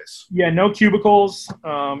workspace. Yeah. No cubicles.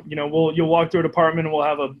 You know, you'll walk through a department and we'll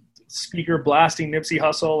have a speaker blasting Nipsey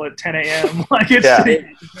Hussle at 10 a.m. Like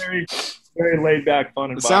it's very, very laid back,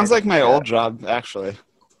 fun. It sounds like my old job, actually.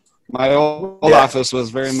 My old office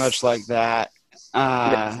was very much like that.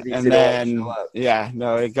 And then,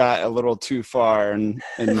 it got a little too far, and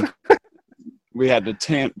we had to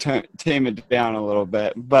tame it down a little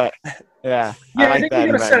bit. But, I like that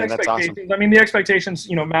environment. That's awesome. I mean, the expectations,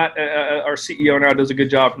 you know, Matt, our CEO now, does a good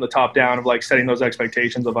job from the top down of, like, setting those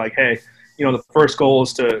expectations of, like, hey, you know, the first goal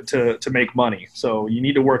is to make money. So you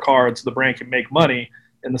need to work hard so the brand can make money,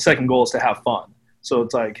 and the second goal is to have fun. So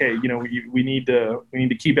it's like, hey, you know, we need to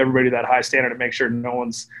keep everybody that high standard and make sure no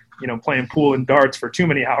one's, you know, playing pool and darts for too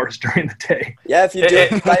many hours during the day. Yeah, if you do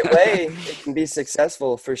it the right way, it can be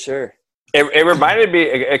successful for sure. It reminded me.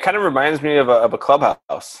 It kind of reminds me of a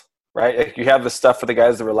clubhouse, right? Like you have the stuff for the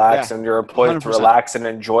guys to relax and your employees 100%. To relax and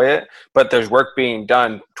enjoy it, but there's work being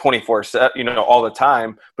done 24/7, you know, all the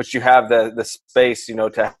time. But you have the space, you know,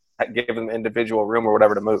 to give them individual room or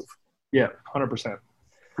whatever to move. Yeah, 100%.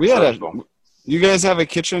 We had you guys have a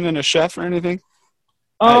kitchen and a chef or anything?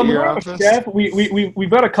 Your office? Chef. We've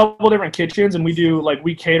got a couple different kitchens, and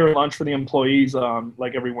we cater lunch for the employees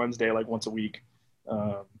like every Wednesday, like once a week.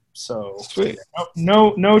 So sweet.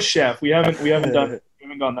 No chef. We haven't done it. We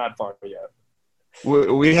haven't gone that far yet.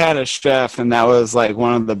 We had a chef, and that was like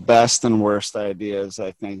one of the best and worst ideas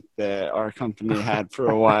I think that our company had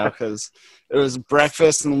for a while, because it was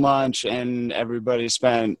breakfast and lunch, and everybody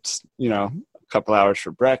spent, you know, couple hours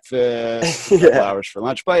for breakfast, a couple hours for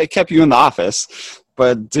lunch, but it kept you in the office.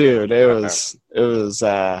 But dude, it was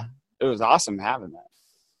awesome having that.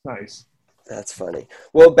 Nice. That's funny.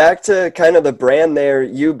 Well, back to kind of the brand there,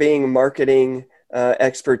 you being marketing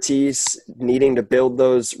expertise, needing to build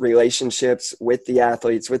those relationships with the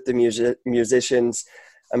athletes, with the musicians.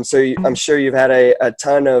 I'm sure you've had a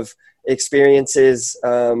ton of experiences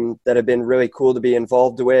that have been really cool to be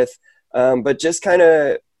involved with. But just kind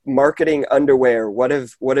of marketing underwear, what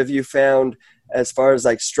have you found as far as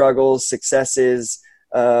like struggles, successes?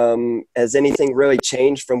 Has anything really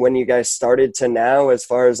changed from when you guys started to now, as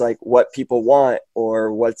far as like what people want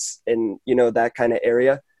or what's in, you know, that kind of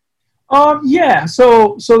area?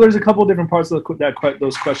 So there's a couple of different parts of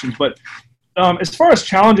those questions, but as far as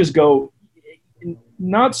challenges go,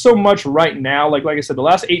 not so much right now. Like I said, the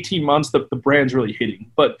last 18 months, the brand's really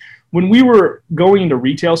hitting. But when we were going into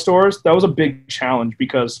retail stores, that was a big challenge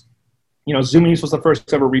because, you know, Zumiez was the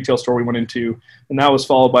first ever retail store we went into, and that was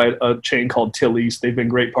followed by a chain called Tilly's. They've been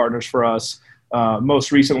great partners for us.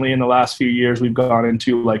 Most recently, in the last few years, we've gone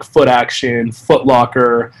into like Foot Action, Foot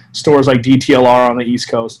Locker, stores like DTLR on the East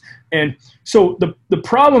Coast. And so the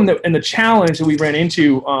problem and the challenge that we ran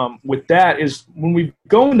into with that is when we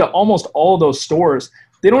go into almost all of those stores,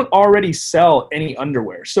 they don't already sell any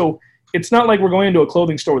underwear. So it's not like we're going into a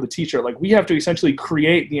clothing store with a t-shirt. Like we have to essentially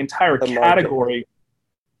create the entire category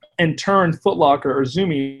and turn Foot Locker or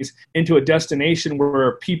Zumiez into a destination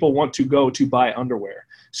where people want to go to buy underwear.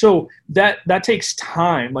 So that takes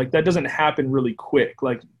time. Like, that doesn't happen really quick.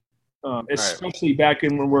 Like, especially back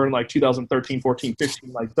in when we're in like 2013, 14,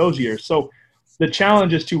 15, like those years. So the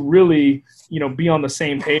challenge is to really, be on the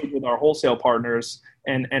same page with our wholesale partners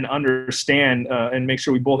and understand and make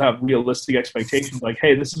sure we both have realistic expectations. Like,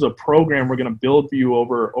 hey, this is a program we're going to build for you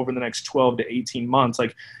over the next 12 to 18 months.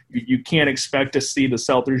 Like, you can't expect to see the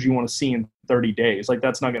sell-throughs you want to see in 30 days. Like,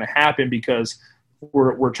 that's not going to happen because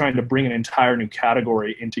we're trying to bring an entire new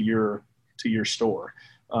category into your store.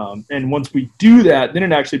 And once we do that, then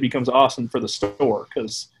it actually becomes awesome for the store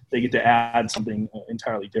because they get to add something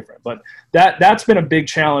entirely different. But that's been a big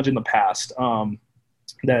challenge in the past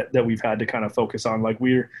that we've had to kind of focus on. Like,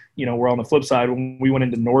 we're on the flip side. When we went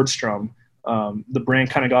into Nordstrom, the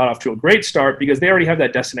brand kind of got off to a great start because they already have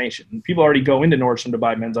that destination. People already go into Nordstrom to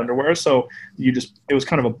buy men's underwear. So it was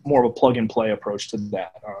kind of more of a plug and play approach to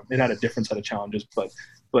that. It had a different set of challenges, but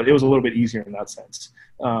it was a little bit easier in that sense.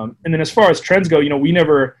 And then as far as trends go, we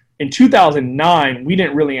never, in 2009, we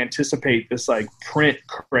didn't really anticipate this like print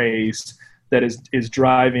craze that is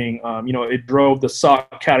driving, it drove the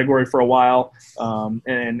sock category for a while.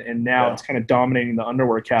 And now it's kind of dominating the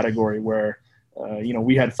underwear category where,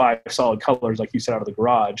 we had 5 solid colors, like you said, out of the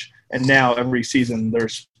garage. And now every season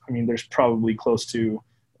there's probably close to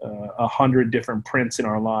 100 different prints in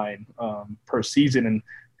our line per season.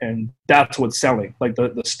 And that's what's selling. Like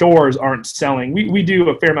the stores aren't selling. We do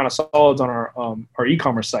a fair amount of solids on our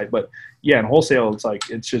e-commerce site, but yeah, in wholesale,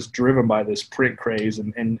 it's just driven by this print craze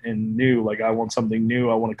and new. Like, I want something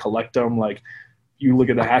new. I want to collect them. Like, you look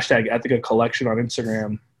at the hashtag Ethika collection on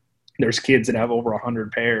Instagram. There's kids that have over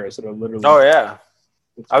 100 pairs that are literally. Oh yeah,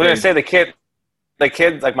 I was gonna say the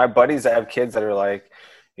kids, like my buddies that have kids that are like,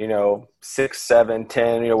 6, 7,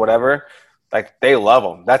 10, whatever. Like, they love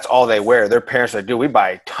them. That's all they wear. Their parents are like, dude, we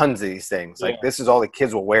buy tons of these things. Like, this is all the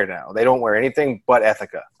kids will wear now. They don't wear anything but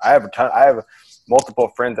Ethika. I have multiple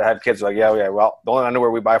friends that have kids who are like, yeah. Well, the only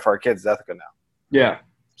underwear we buy for our kids is Ethika now. Yeah.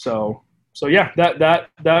 So yeah,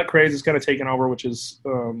 that craze is kind of taken over, which is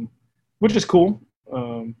cool,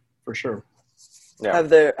 for sure.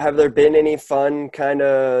 Yeah. Have there been any fun kind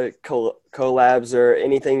of collabs or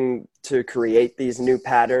anything to create these new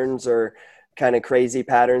patterns or kind of crazy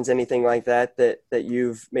patterns, anything like that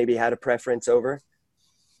you've maybe had a preference over?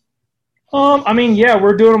 Yeah,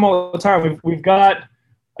 we're doing them all the time. We've got,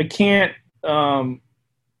 there's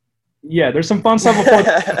some fun stuff.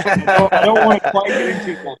 I don't want to quite get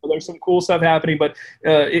into that, but there's some cool stuff happening. But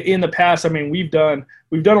in the past, we've done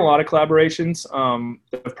a lot of collaborations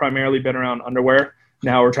that have primarily been around underwear.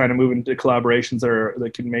 Now we're trying to move into collaborations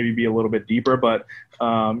that can maybe be a little bit deeper. But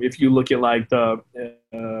if you look at like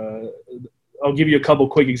I'll give you a couple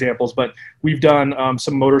quick examples, but we've done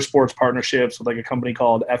some motorsports partnerships with like a company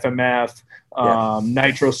called FMF,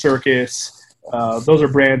 Nitro Circus. Those are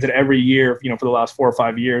brands that every year, for the last 4 or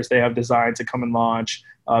 5 years, they have designs to come and launch.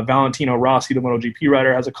 Valentino Rossi, the MotoGP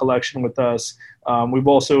rider, has a collection with us. We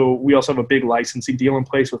also have a big licensing deal in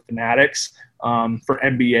place with Fanatics for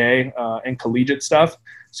NBA and collegiate stuff.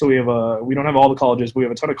 So we don't have all the colleges, but we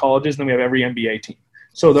have a ton of colleges, and then we have every NBA team.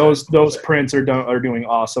 So those prints are doing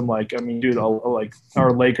awesome. Like, dude, like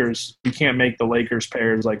our Lakers, we can't make the Lakers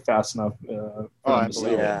pairs like fast enough.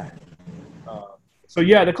 So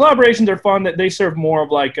yeah, the collaborations are fun. That they serve more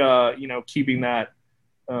of like keeping that,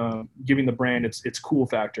 giving the brand its cool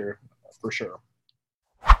factor for sure.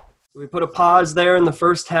 We put a pause there in the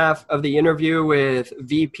first half of the interview with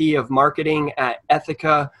VP of Marketing at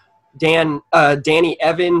Ethika, Danny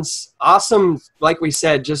Evans. Awesome, like we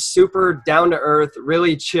said, just super down-to-earth,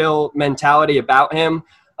 really chill mentality about him.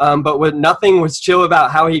 But nothing was chill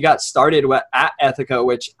about how he got started at Ethika,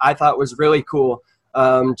 which I thought was really cool.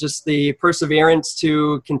 Just the perseverance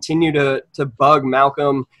to continue to bug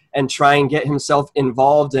Malcolm and try and get himself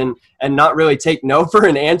involved and not really take no for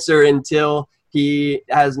an answer until he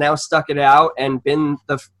has now stuck it out and been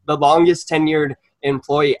the longest tenured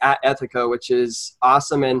employee at Ethika, which is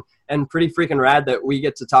awesome and pretty freaking rad that we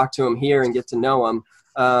get to talk to him here and get to know him.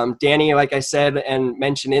 Danny, like I said and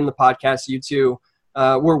mentioned in the podcast, you two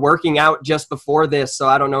were working out just before this, so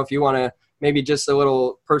I don't know if you want to maybe just a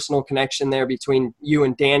little personal connection there between you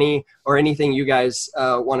and Danny or anything you guys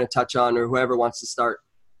want to touch on or whoever wants to start.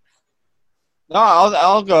 No,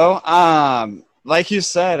 I'll go. Like you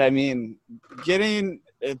said,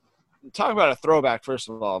 talk about a throwback, first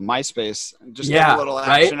of all, MySpace. Just get a little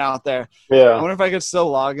action out there. Yeah. I wonder if I could still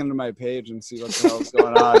log into my page and see what the hell's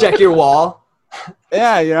going on. Check your wall.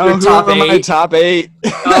 Yeah, your top 8.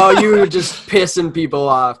 Oh, you were just pissing people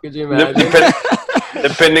off. Could you imagine?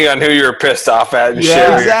 Depending on who you were pissed off at. And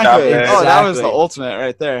yeah, exactly. Oh, that was the ultimate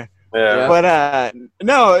right there. Yeah. But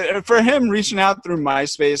no, for him reaching out through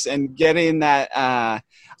MySpace and getting that,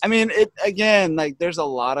 I mean, it again, like there's a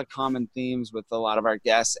lot of common themes with a lot of our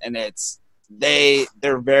guests, and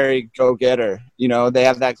they're very go-getter. You know, they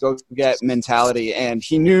have that go-get mentality, and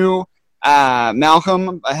he knew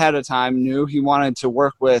Malcolm ahead of time knew he wanted to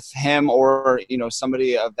work with him or, you know,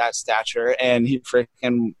 somebody of that stature, and he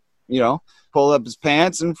freaking, you know, pulled up his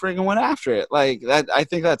pants and freaking went after it. Like that, I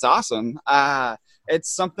think that's awesome.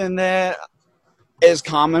 It's something that is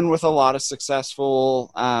common with a lot of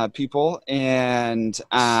successful people, and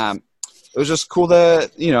it was just cool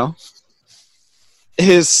to, you know,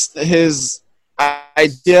 his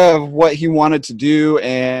idea of what he wanted to do,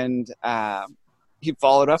 and he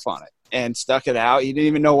followed up on it and stuck it out. He didn't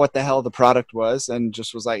even know what the hell the product was, and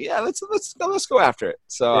just was like, "Yeah, let's go after it."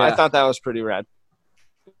 So I thought that was pretty rad.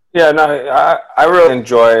 Yeah, no, I really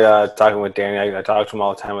enjoy talking with Danny. I talk to him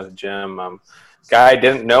all the time at the gym. Guy I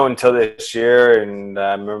didn't know until this year, and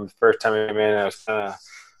I remember the first time I came in, I was kind of,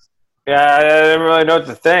 I didn't really know what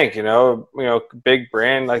to think. You know, big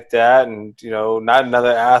brand like that, and you know, not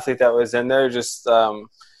another athlete that was in there. Just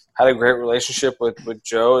had a great relationship with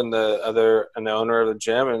Joe and the owner of the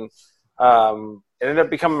gym, and ended up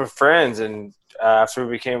becoming friends. And after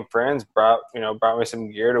we became friends, brought me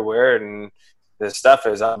some gear to wear, and this stuff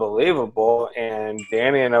is unbelievable. And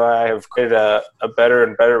Danny and I have created a better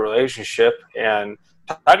and better relationship. And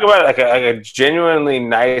talk about like a genuinely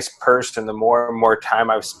nice person. The more and more time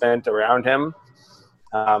I've spent around him,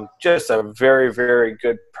 just a very, very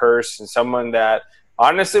good person. Someone that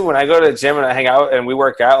honestly, when I go to the gym and I hang out and we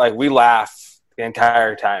work out, like we laugh the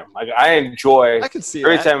entire time. Like I enjoy. I can see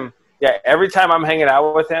every that. time. Yeah, every time I'm hanging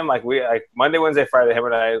out with him, like Monday, Wednesday, Friday, him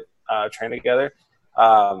and I train together.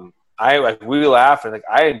 We laugh, and like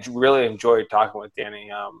I really enjoyed talking with Danny.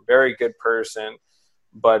 Very good person,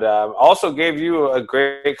 but also gave you a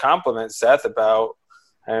great compliment, Seth. About,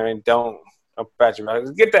 I mean, don't pat your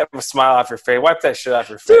back. Get that smile off your face. Wipe that shit off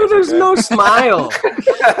your face. Dude, there's no smile.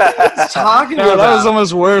 Talking about? That was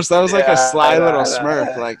almost worse. That was like a sly little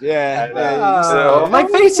smirk. Like, my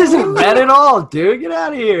face isn't red at all, dude. Get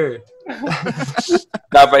out of here.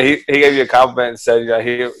 No, but he gave you a compliment and said,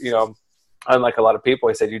 unlike a lot of people,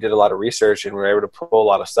 he said you did a lot of research and were able to pull a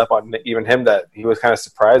lot of stuff on even him, that he was kind of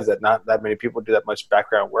surprised that not that many people do that much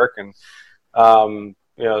background work. And,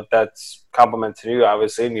 that's compliment to you,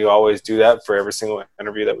 obviously, and you always do that for every single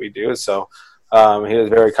interview that we do. So he was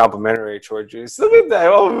very complimentary towards you. So look at that.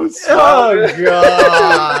 Oh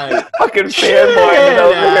God. Fucking fanboy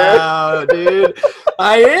over here. Dude.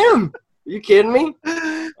 I am. You kidding me?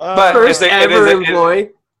 But first ever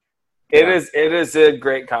employee. It is a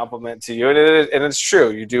great compliment to you, and it's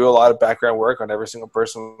true. You do a lot of background work on every single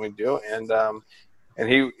person we do, and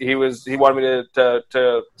he wanted me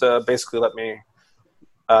to basically let me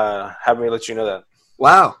let you know that.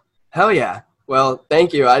 Wow, hell yeah! Well,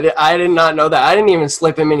 thank you. I did not know that. I didn't even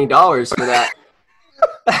slip him any dollars for that.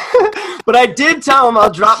 But I did tell him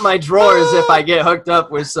I'll drop my drawers if I get hooked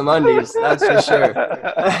up with some undies. That's for sure.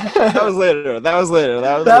 That was later. That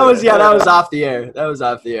was off the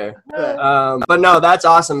air. But no, that's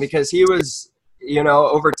awesome, because he was,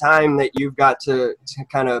 over time that you've got to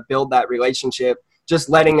kind of build that relationship. Just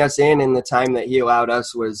letting us in the time that he allowed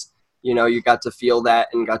us was, you got to feel that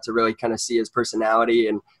and got to really kind of see his personality,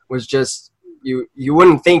 and was just, you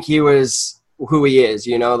wouldn't think he was who he is.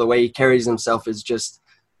 The way he carries himself is just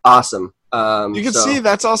awesome. You can see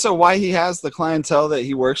that's also why he has the clientele that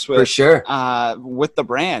he works with, for sure, with the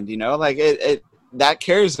brand. Like it that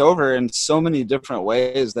carries over in so many different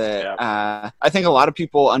ways that I think a lot of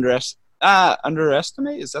people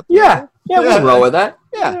underestimate. Is that we'll roll with that.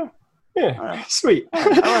 Yeah. All right. Sweet.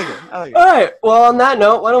 I like it. All right. Well, on that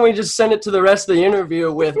note, why don't we just send it to the rest of the interview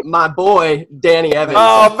with my boy Danny Evans.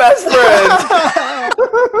 Oh, best friend.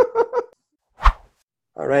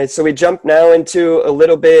 All right, so we jump now into a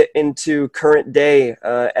little bit into current day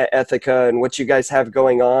at Ethica and what you guys have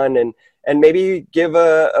going on, and maybe give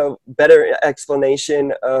a better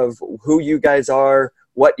explanation of who you guys are,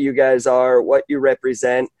 what you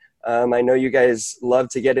represent. I know you guys love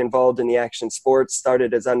to get involved in the action sports,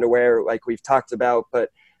 started as underwear like we've talked about,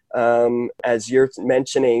 but as you're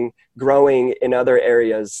mentioning, growing in other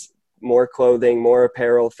areas, more clothing, more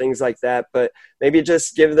apparel, things like that. But maybe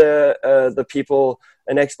just give the people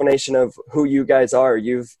an explanation of who you guys are.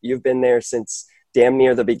 You've been there since damn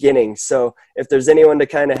near the beginning. So if there's anyone to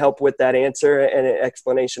kind of help with that answer and an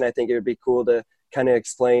explanation, I think it would be cool to kind of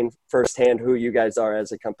explain firsthand who you guys are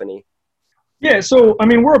as a company. Yeah. So, I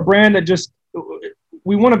mean, we're a brand that just,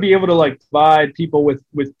 we want to be able to like provide people with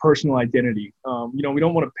personal identity. We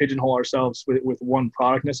don't want to pigeonhole ourselves with one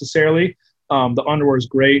product necessarily. The underwear is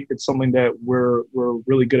great. It's something that we're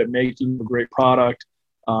really good at making a great product.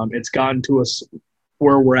 It's gotten to us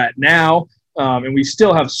where we're at now. And we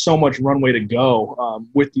still have so much runway to go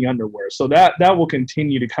with the underwear. So that will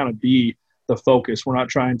continue to kind of be the focus. We're not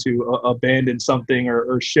trying to abandon something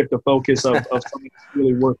or shift the focus of something that's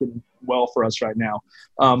really working well for us right now.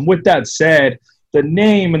 With that said, the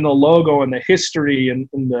name and the logo and the history and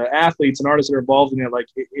the athletes and artists that are involved in it, like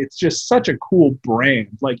it's just such a cool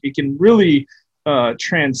brand. Like it can really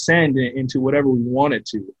transcend into whatever we want it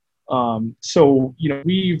to. So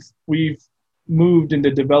we've moved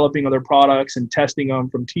into developing other products and testing them,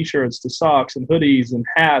 from t-shirts to socks and hoodies and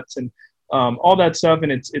hats and all that stuff.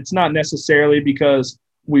 And it's not necessarily because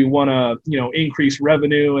we want to, increase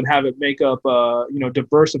revenue and have it make up,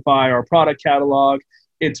 diversify our product catalog.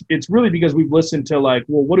 It's really because we've listened to like,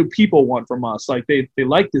 well, what do people want from us? Like they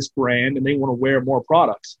like this brand and they want to wear more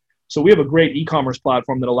products. So we have a great e-commerce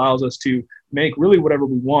platform that allows us to make really whatever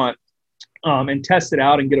we want and test it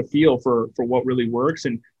out and get a feel for what really works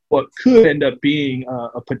and what could end up being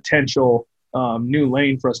a potential new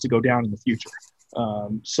lane for us to go down in the future.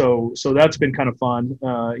 So that's been kind of fun.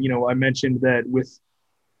 I mentioned that with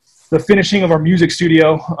the finishing of our music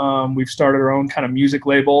studio, we've started our own kind of music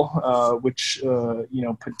label, which,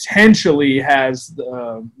 potentially has,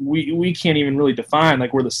 we can't even really define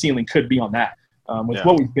like where the ceiling could be on that. With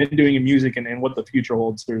what we've been doing in music and what the future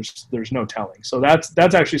holds, there's no telling. So that's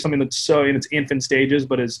actually something that's so in its infant stages,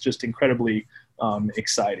 but is just incredibly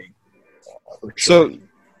exciting. Sure.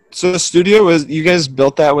 So the studio you guys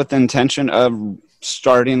built that with the intention of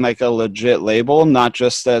starting like a legit label, not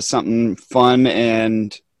just as something fun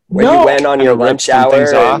and where you went on your lunch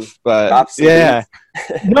hour off, but yeah.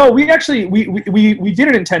 No, we actually we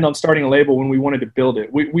didn't intend on starting a label when we wanted to build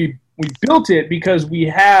it. We built it because we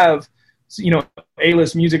have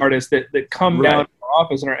A-list music artists that come down to our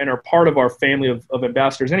office and are part of our family of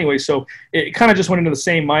ambassadors anyway. So it kind of just went into the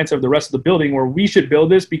same mindset of the rest of the building, where we should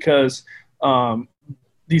build this because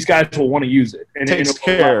these guys will want to use it. And takes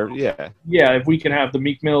care, yeah, if we can have the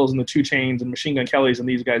Meek Mills and the 2 Chainz and Machine Gun Kellys and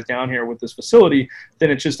these guys down here with this facility, then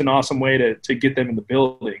it's just an awesome way to get them in the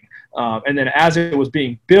building. And then as it was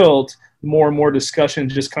being built, more and more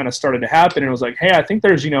discussions just kind of started to happen. And it was like, hey, I think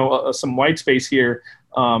there's, some white space here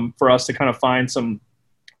for us to kind of find some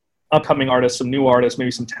upcoming artists, some new artists,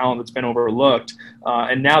 maybe some talent that's been overlooked.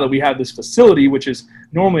 And now that we have this facility, which is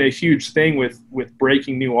normally a huge thing with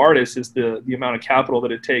breaking new artists, is the amount of capital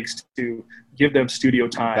that it takes to give them studio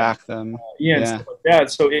time. Back them. And stuff like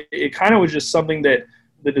that. So it kind of was just something that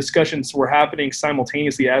the discussions were happening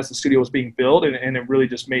simultaneously as the studio was being built, and it really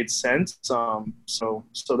just made sense. So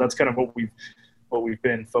that's kind of what we've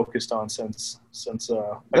been focused on since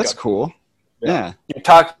that's cool. Yeah. You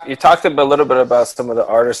talked a little bit about some of the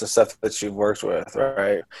artists and stuff that you've worked with,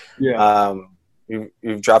 right? Yeah.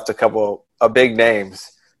 You've dropped a couple of big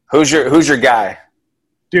names. Who's your guy?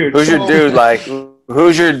 Dude. Who's your dude? Like,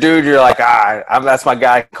 who's your dude? You're like, that's my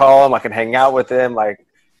guy. Call him. I can hang out with him. Like,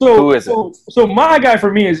 who is it? So my guy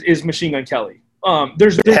for me is Machine Gun Kelly.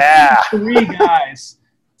 There's 3 guys.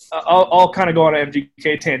 I'll kind of go on an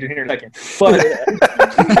MGK tangent here in a second, but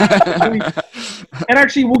and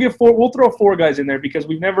actually we'll throw 4 guys in there because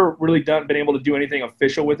we've never really been able to do anything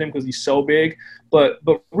official with him because he's so big. But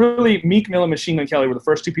really, Meek Mill and Machine Gun Kelly were the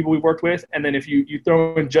first 2 people we worked with, and then if you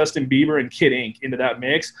throw in Justin Bieber and Kid Ink into that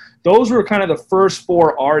mix, those were kind of the first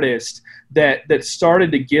 4 artists that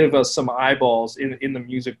started to give us some eyeballs in the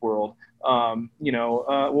music world.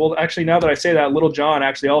 Well, actually, now that I say that, Little John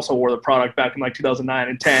actually also wore the product back in like 2009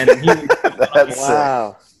 and 10. And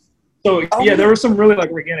wow. So there were some really like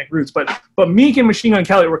organic roots, but Meek and Machine Gun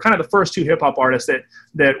Kelly were kind of the first 2 hip hop artists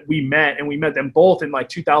that we met, and we met them both in like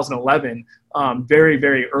 2011, very,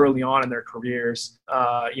 very early on in their careers.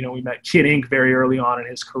 We met Kid Ink very early on in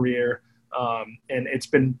his career. And it's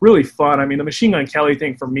been really fun. I mean, the Machine Gun Kelly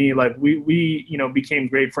thing for me, like we became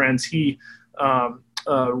great friends. He,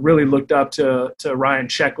 really looked up to Ryan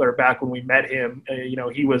Sheckler back when we met him.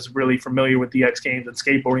 He was really familiar with the X Games and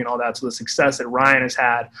skateboarding and all that. So the success that Ryan has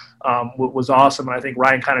had was awesome. And I think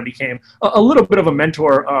Ryan kind of became a little bit of a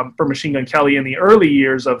mentor for Machine Gun Kelly in the early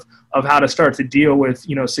years of how to start to deal with,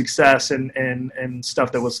 success and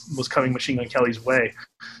stuff that was coming Machine Gun Kelly's way.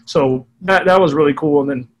 So that was really cool. And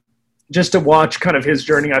then just to watch kind of his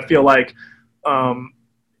journey, I feel like,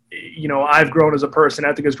 I've grown as a person,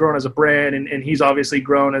 Ethic has grown as a brand, and he's obviously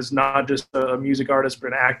grown as not just a music artist, but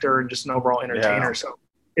an actor and just an overall entertainer. Yeah. So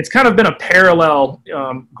it's kind of been a parallel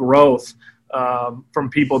growth from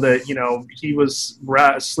people that, he was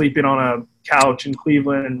sleeping on a couch in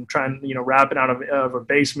Cleveland and trying, rapping out of a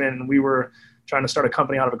basement, and we were trying to start a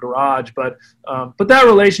company out of a garage. But that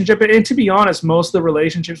relationship, and to be honest, most of the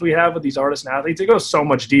relationships we have with these artists and athletes, it goes so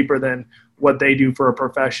much deeper than what they do for a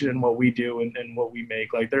profession and what we do and what we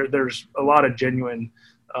make. Like there's a lot of genuine,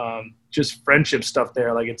 just friendship stuff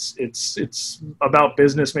there. Like it's about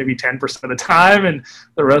business maybe 10% of the time, and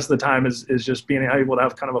the rest of the time is just being able to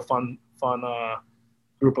have kind of a fun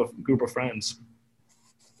group of friends.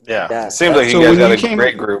 Yeah. It seems like you guys got a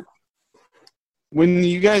great group. When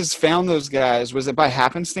you guys found those guys, was it by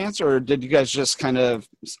happenstance, or did you guys just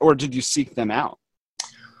or did you seek them out?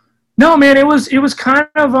 No, man, it was kind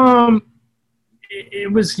of,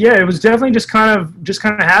 it was definitely just kind of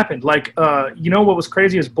happened. Like, what was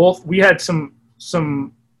crazy is we had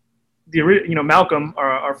Malcolm,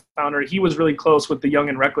 our founder, he was really close with the Young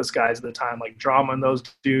and Reckless guys at the time, like Drama and those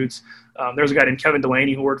dudes. There was a guy named Kevin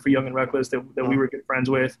Delaney who worked for Young and Reckless that we were good friends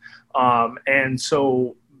with. And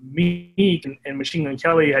so Meek and Machine Gun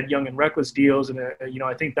Kelly had Young and Reckless deals. And,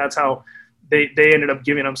 I think that's how they ended up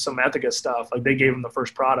giving them some Ethika stuff. Like they gave them the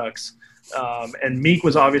first products. And Meek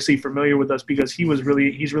was obviously familiar with us because he's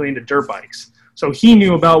really into dirt bikes. So he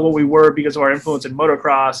knew about what we were because of our influence in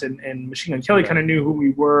motocross, and Machine Gun Kelly kind of knew who we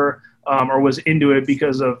were, or was into it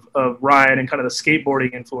because of Ryan and kind of the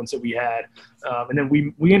skateboarding influence that we had. And then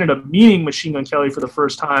we ended up meeting Machine Gun Kelly for the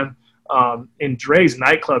first time in Dre's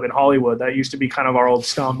nightclub in Hollywood. That used to be kind of our old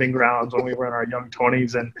stomping grounds when we were in our young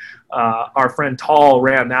 20s. And our friend Tall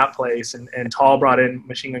ran that place, and Tall brought in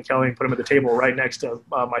Machine Gun Kelly and put him at the table right next to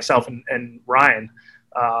myself and Ryan.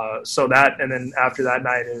 And then after that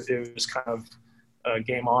night, it was kind of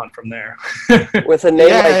game on from there. With a name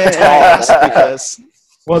like Tall. Because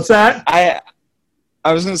what's that?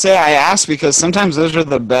 I was going to say, I asked because sometimes those are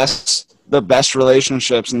the best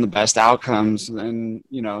relationships and the best outcomes. And,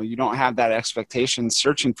 you don't have that expectation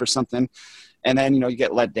searching for something, and then, you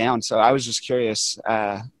get let down. So I was just curious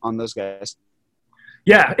on those guys.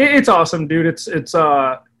 Yeah, it's awesome, dude. It's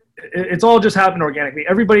all just happened organically.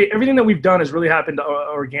 Everything that we've done has really happened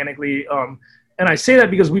organically. And I say that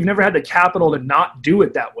because we've never had the capital to not do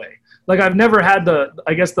it that way. Like I've never had the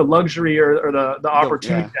luxury or the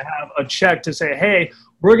opportunity to have a check to say, hey,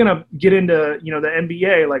 we're going to get into, the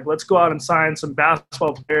NBA. Like, let's go out and sign some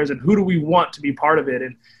basketball players, and who do we want to be part of it?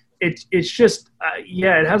 And it's just,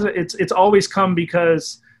 it's always come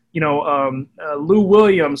because, Lou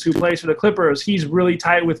Williams, who plays for the Clippers, he's really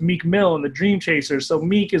tight with Meek Mill and the Dream Chasers. So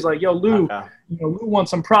Meek is like, yo, Lou, Lou wants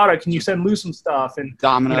some product. Can you send Lou some stuff? And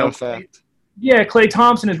domino effect. Yeah, Klay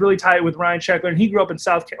Thompson is really tight with Ryan Sheckler, and he grew up in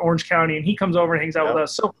South Orange County, and he comes over and hangs out with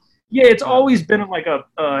us. So, yeah, it's always been like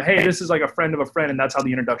hey, this is like a friend of a friend, and that's how the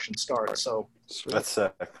introduction starts. So that's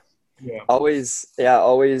sick. Yeah. Always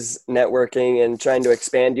networking and trying to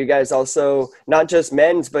expand. You guys also, not just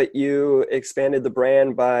men's, but you expanded the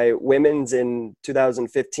brand by women's in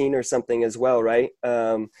 2015 or something as well, right?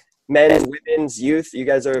 Men's, women's, youth, you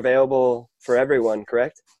guys are available for everyone,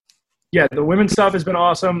 correct? Yeah, the women's stuff has been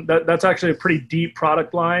awesome. That's actually a pretty deep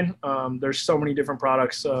product line. There's so many different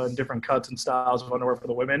products, different cuts and styles of underwear for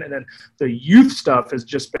the women. And then the youth stuff has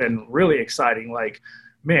just been really exciting. Like,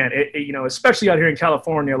 man, especially out here in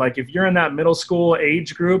California, like if you're in that middle school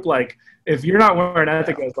age group, like if you're not wearing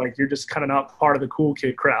Ethicas, like you're just kind of not part of the cool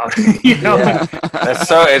kid crowd. Yeah.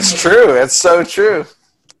 It's true. It's so true.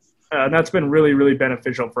 And that's been really, really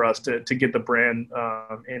beneficial for us to get the brand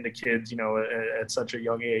into kids, at such a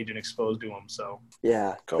young age and exposed to them. So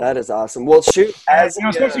yeah, cool. That is awesome. Well, shoot,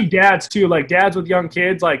 especially dads too, like dads with young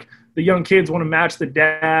kids, like the young kids want to match the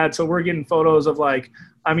dad. So we're getting photos of I've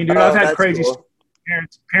had crazy cool.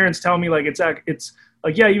 Parents tell me like it's like,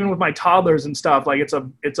 yeah, even with my toddlers and stuff, like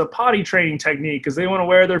it's a potty training technique because they want to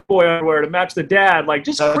wear their boy underwear to match the dad. Like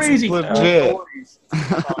just crazy stories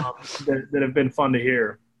that have been fun to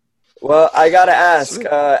hear. Well, I got to ask,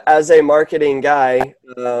 as a marketing guy,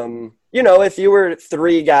 if you were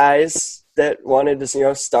three guys that wanted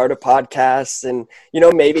to, start a podcast and,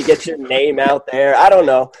 maybe get your name out there, I don't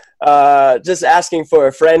know, just asking for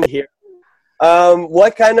a friend here.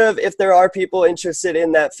 What kind of, if there are people interested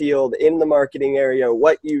in that field, in the marketing area,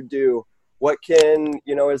 what you do, what can,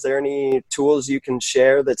 is there any tools you can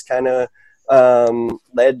share that's kind of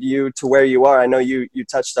led you to where you are? I know you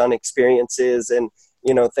touched on experiences and,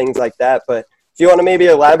 things like that. But if you want to maybe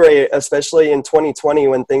elaborate, especially in 2020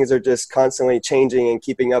 when things are just constantly changing and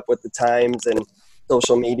keeping up with the times and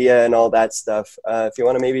social media and all that stuff, if you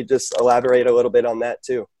want to maybe just elaborate a little bit on that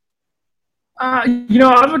too.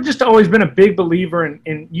 I've just always been a big believer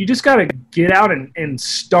in you just got to get out and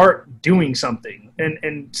start doing something.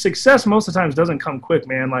 And success most of the times doesn't come quick,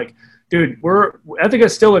 man. Like dude, Ethica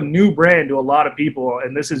is still a new brand to a lot of people,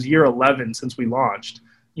 and this is year 11 since we launched.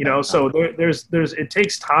 You know, so there's it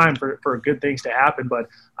takes time for good things to happen. But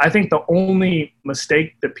I think the only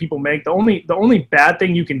mistake that people make, the only bad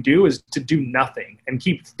thing you can do is to do nothing and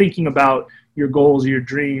keep thinking about your goals or your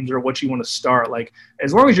dreams or what you want to start. Like,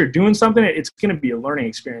 as long as you're doing something, it's going to be a learning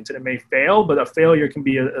experience, and it may fail, but a failure can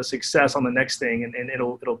be a success on the next thing, and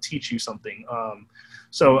it'll teach you something.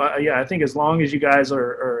 Yeah, I think as long as you guys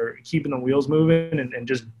are keeping the wheels moving and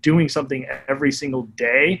just doing something every single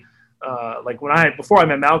day. Like before I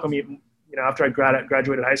met Malcolm, you know, after I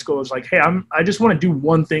graduated high school, it was like, hey, I just want to do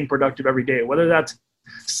one thing productive every day, whether that's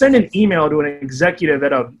send an email to an executive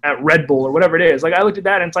at Red Bull or whatever it is. Like, I looked at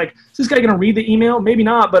that and it's like, is this guy going to read the email? Maybe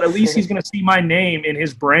not, but at least he's going to see my name in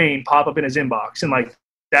his brain pop up in his inbox. And like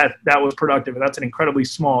that was productive. And that's an incredibly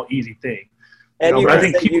small, easy thing. And you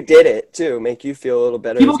think you did it too, make you feel a little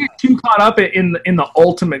better. People get too caught up in the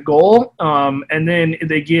ultimate goal, and then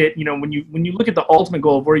they get, you know, when you look at the ultimate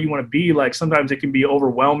goal of where you want to be, like sometimes it can be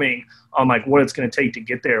overwhelming on like what it's going to take to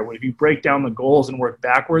get there. But if you break down the goals and work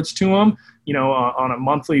backwards to them, you know, on a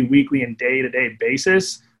monthly, weekly, and day-to-day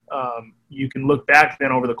basis, you can look back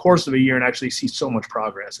then over the course of a year and actually see so much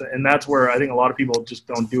progress. And that's where I think a lot of people just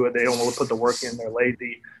don't do it. They don't want to put the work in. They're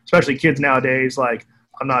lazy, especially kids nowadays. Like,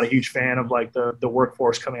 I'm not a huge fan of like the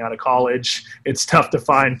workforce coming out of college. It's tough to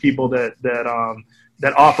find people that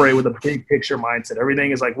operate with a big picture mindset.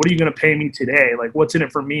 Everything is like, what are you going to pay me today? Like, what's in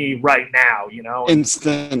it for me right now? You know,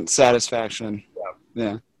 instant satisfaction.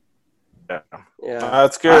 Yeah.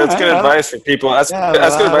 That's good. That's good advice for people. That's good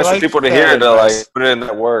advice for people to hear, to like put it in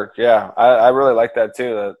that work. Yeah, I really like that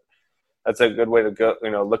too. That's a good way to go.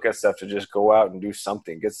 You know, look at stuff, to just go out and do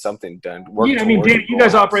something, get something done. Yeah, I mean, Dan, you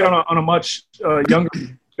guys operate on a much younger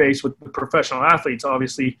space with professional athletes,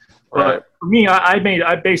 obviously. Right. But for me, I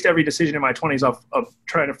based every decision in my 20s off of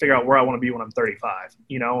trying to figure out where I want to be when I'm 35.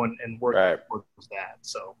 You know, and work towards that.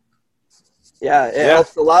 So. Yeah, it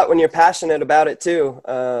helps a lot when you're passionate about it too,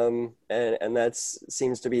 and that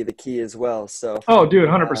seems to be the key as well. So. Oh, dude,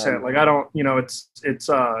 100%. Like, I don't, you know, it's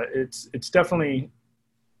definitely.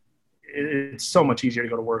 It's so much easier to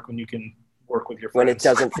go to work when you can work with your friends. When it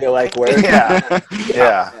doesn't feel like work. Yeah.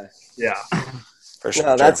 For sure.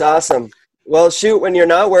 No, that's awesome. Well, shoot, when you're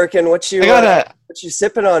not working, what you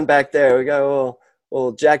sipping on back there? We got a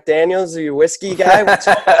little Jack Daniels. Are you a whiskey guy?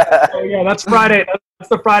 Oh yeah, that's Friday. That's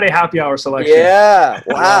the Friday happy hour selection. Yeah.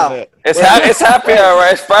 Wow. It's happy hour,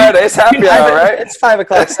 right? It's Friday. It's happy hour, right? It's 5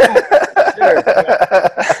 o'clock. Sure.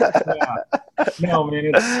 No,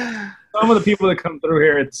 man. It's some of the people that come through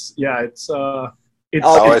here. It's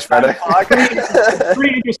always Friday. It's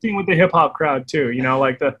pretty interesting with the hip hop crowd too. You know,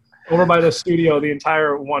 like over by the studio, the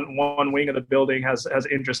entire one wing of the building has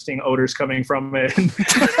interesting odors coming from it.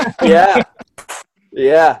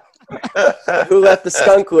 Yeah. Who let the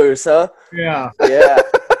skunk loose, huh? Yeah.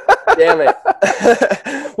 Damn it.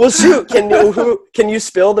 Well, shoot, can you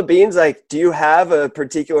spill the beans? Like, do you have a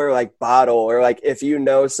particular like bottle, or like if you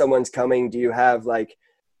know someone's coming, do you have like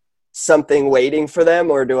something waiting for them,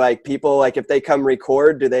 or do like people, like if they come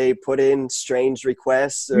record, do they put in strange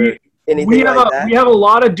requests or anything like that? We have a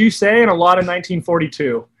lot of Doucet and a lot of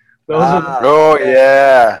 1942. Those are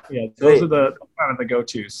the kind of the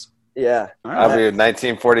go-tos. Yeah. I'll be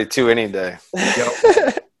 1942 any day.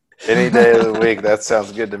 Any day of the week. That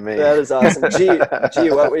sounds good to me. That is awesome. G,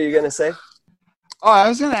 what were you going to say? Oh, I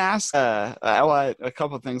was going to ask a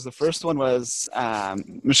couple of things. The first one was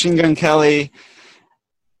Machine Gun Kelly,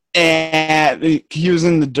 and he was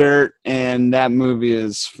in The Dirt, and that movie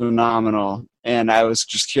is phenomenal. And I was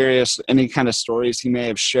just curious, any kind of stories he may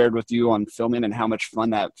have shared with you on filming and how much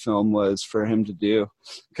fun that film was for him to do.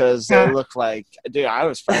 Because it looked like, dude, I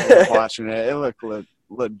was watching it. It looked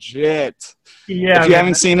legit. Yeah. If you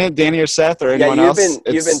haven't seen it, Danny or Seth or anyone else,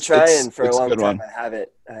 you've been trying for a long time. I have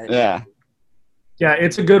it. Yeah. Yeah,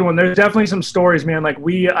 it's a good one. There's definitely some stories, man. Like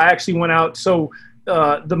I actually went out. So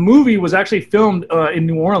the movie was actually filmed in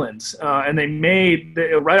New Orleans, and they made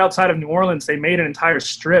right outside of New Orleans. They made an entire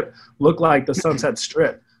strip look like the Sunset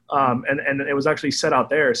Strip, and it was actually set out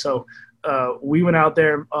there. So we went out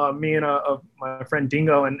there, me and my friend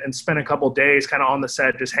Dingo, and spent a couple days kind of on the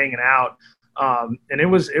set, just hanging out. And it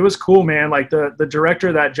was cool, man. Like the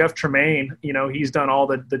director, that Jeff Tremaine, you know, he's done all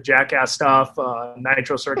the Jackass stuff,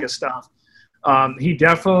 Nitro Circus stuff. He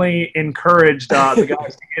definitely encouraged the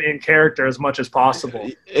guys to get in character as much as possible.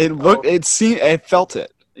 I felt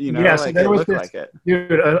it. You know, yeah, so there was this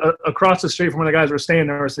dude across the street from where the guys were staying.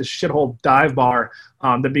 There was this shithole dive bar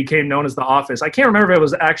that became known as The Office. I can't remember if it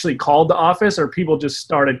was actually called The Office or people just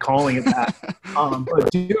started calling it that.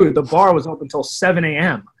 But dude, the bar was open until 7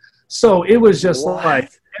 a.m. So it was just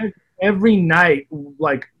like every night,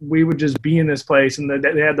 like we would just be in this place, and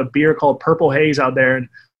they had the beer called Purple Haze out there, and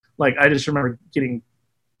like I just remember drinking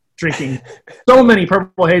so many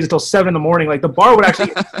Purple Haze until 7 a.m. Like the bar would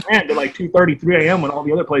actually end at like 2:30, 3 a.m. when all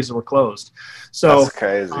the other places were closed. So that's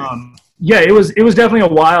crazy. Yeah, it was definitely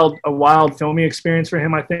a wild filming experience for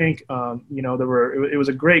him. I think it was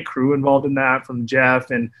a great crew involved in that, from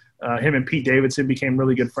Jeff and him and Pete Davidson became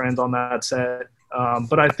really good friends on that set.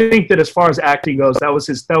 But I think that as far as acting goes, that was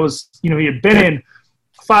he had been in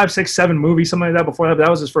 5, 6, 7 movies, something like that before that. But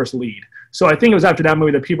that was his first lead. So I think it was after that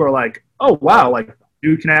movie that people are like, oh wow, like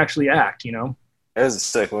dude can actually act, It is a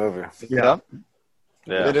sick movie. Yeah.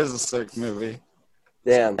 It is a sick movie.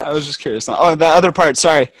 Damn. I was just curious. Oh, the other part,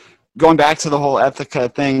 sorry. Going back to the whole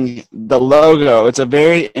Ethica thing, the logo, it's a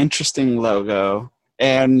very interesting logo.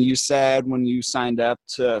 And you said when you signed up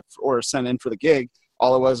or sent in for the gig,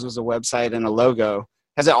 all it was a website and a logo.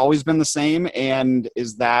 Has it always been the same? And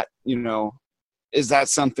is that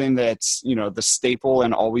something that's, the staple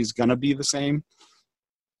and always going to be the same?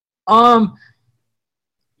 So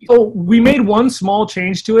we made one small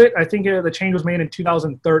change to it. I think the change was made in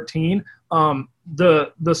 2013.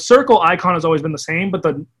 The circle icon has always been the same, but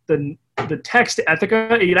the text to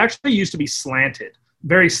Ethica, it actually used to be slanted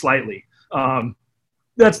very slightly.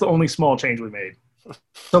 That's the only small change we made.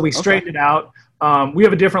 So we straightened it out. We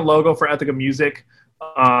have a different logo for Ethica Music.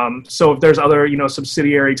 So if there's other,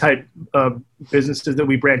 subsidiary type businesses that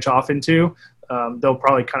we branch off into, they'll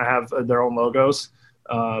probably kind of have their own logos.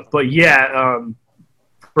 But yeah,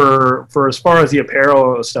 for as far as the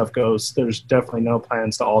apparel stuff goes, there's definitely no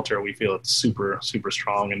plans to alter. We feel it's super, super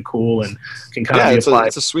strong and cool and can kind of be applied.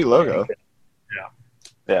 It's a sweet logo.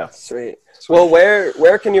 Yeah. Sweet. Well,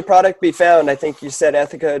 where can your product be found? I think you said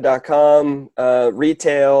Ethica.com,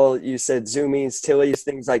 retail, you said Zoomies, Tilly's,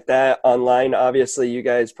 things like that. Online, obviously, you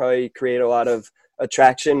guys probably create a lot of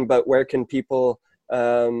attraction, but where can people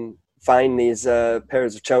find these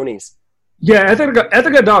pairs of chonies? Yeah,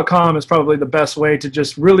 Ethica.com is probably the best way to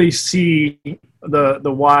just really see the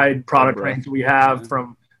wide product range we have,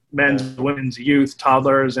 from men's, women's, youth,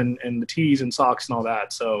 toddlers, and the tees and socks and all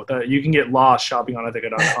that. So you can get lost shopping on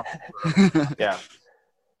Ethica.com. Yeah.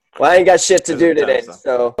 Well, I ain't got shit to do today,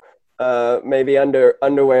 so maybe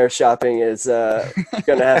underwear shopping is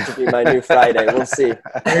going to have to be my new Friday. We'll see.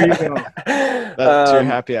 There you go. That's your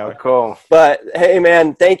happy hour. Cool. But, hey,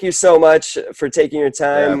 man, thank you so much for taking your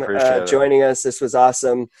time joining us. This was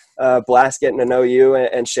awesome. Blast getting to know you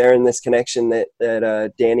and sharing this connection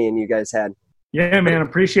that Danny and you guys had. Yeah, man,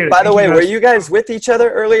 appreciate it. By the way, were you guys with each other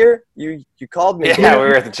earlier? You called me. Yeah, we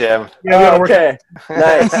were at the gym. Yeah, okay.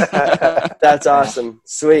 Nice. That's awesome.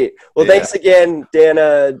 Sweet. Well, thanks again,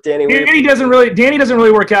 Danny. Danny doesn't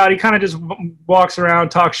really work out. He kind of just walks around,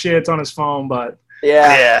 talks shit on his phone, but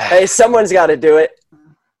yeah. Hey, someone's got to do it.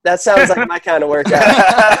 That sounds like my kind of workout.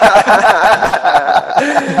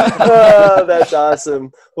 Oh, that's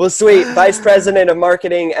awesome. Well, sweet. Vice President of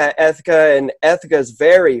Marketing at Ethica and Ethica's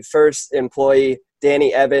very first employee,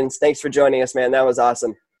 Danny Evans. Thanks for joining us, man. That was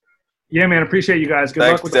awesome. Yeah, man. Appreciate you guys.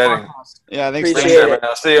 Good luck with the podcast. Yeah, thanks. Appreciate it.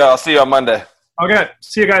 I'll see you on Monday. Okay.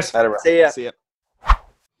 See you guys. See ya.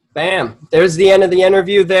 Bam. There's the end of the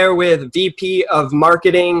interview there with VP of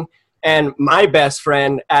Marketing and my best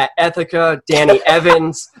friend at Ethica, Danny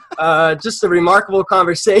Evans. Just a remarkable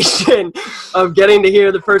conversation of getting to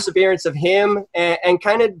hear the perseverance of him and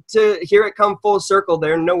kind of to hear it come full circle.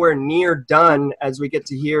 They're nowhere near done as we get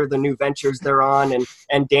to hear the new ventures they're on.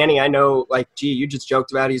 And Danny, I know, you just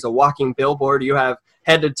joked about he's a walking billboard. You have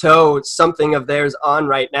head to toe something of theirs on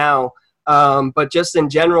right now. But just in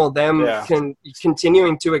general, them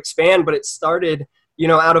continuing to expand. But it started,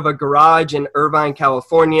 out of a garage in Irvine,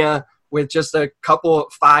 California, with just a couple,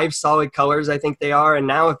 5 solid colors, I think they are. And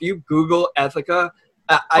now if you Google Ethica,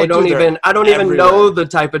 I don't even know the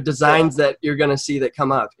type of designs that you're going to see that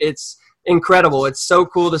come up. It's incredible. It's so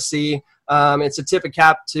cool to see. It's a tip of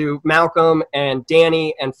cap to Malcolm and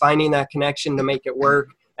Danny and finding that connection to make it work.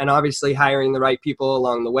 And obviously hiring the right people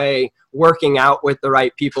along the way, working out with the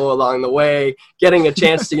right people along the way, getting a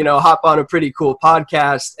chance to, hop on a pretty cool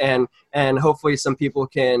podcast and hopefully some people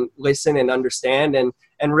can listen and understand and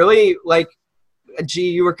really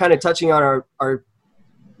you were kind of touching on our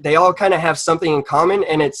they all kind of have something in common,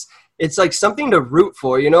 and it's like something to root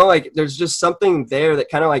for, there's just something there that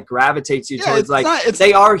kind of gravitates you towards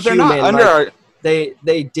they are human.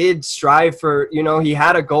 They did strive for, he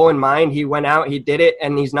had a goal in mind. He went out, he did it,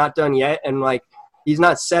 and he's not done yet. And he's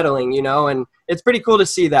not settling, and it's pretty cool to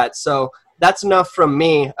see that. So that's enough from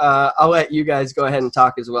me. I'll let you guys go ahead and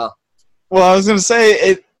talk as well. Well, I was going to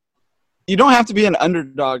say you don't have to be an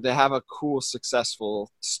underdog to have a cool, successful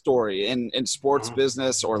story in sports,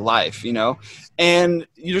 business, or life, you know, and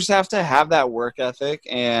you just have to have that work ethic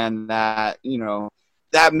and that, you know,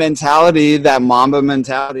 that mentality, that Mamba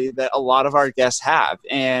mentality that a lot of our guests have,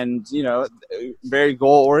 and, you know, very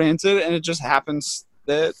goal oriented, and it just happens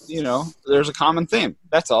that, you know, there's a common theme.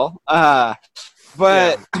 That's all.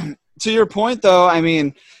 But to your point though, I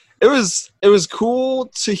mean, it was cool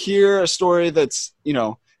to hear a story that's, you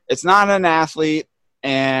know, it's not an athlete,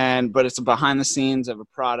 but it's a behind the scenes of a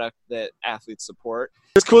product that athletes support.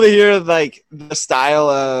 It's cool to hear like the style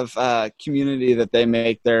of community that they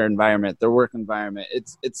make their environment, their work environment.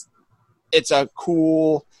 It's a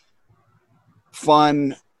cool,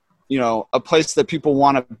 fun, you know, a place that people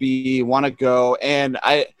want to be, want to go. And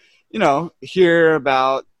I, you know, hear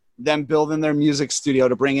about them building their music studio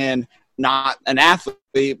to bring in not an athlete,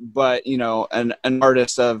 but, you know, an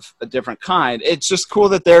artist of a different kind. It's just cool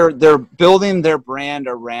that they're building their brand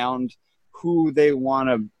around who they want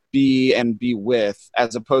to be and be with,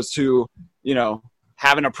 as opposed to, you know,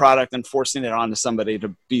 having a product and forcing it onto somebody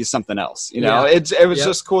to be something else. You know, it was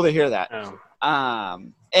just cool to hear that.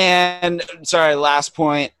 And sorry, last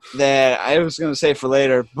point that I was going to say for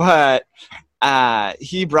later, but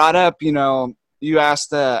he brought up, you know, you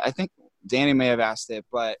asked, I think Danny may have asked it,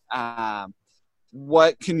 but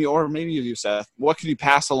what can you, or maybe you, Seth, what can you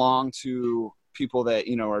pass along to people that,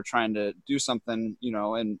 you know, are trying to do something, you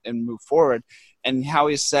know, and move forward? And how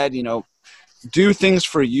he said, you know, do things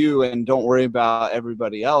for you and don't worry about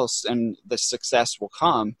everybody else, and the success will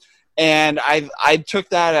come. And I took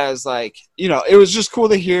that as like, you know, it was just cool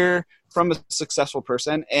to hear from a successful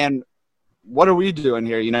person. And what are we doing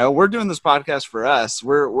here? You know, we're doing this podcast for us.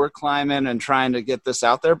 We're climbing and trying to get this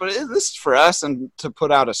out there, but this is for us and to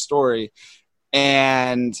put out a story.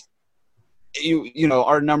 And you know,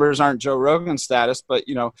 our numbers aren't Joe Rogan status, but,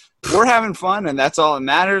 you know, we're having fun, and that's all that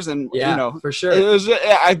matters. And you know, for sure, it was.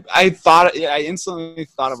 I instantly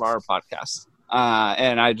thought of our podcast,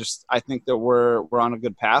 and I think that we're on a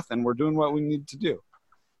good path, and we're doing what we need to do.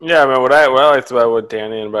 Yeah, I mean, what I liked about what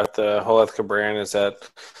Danny and about the whole Ethica brand is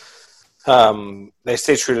that they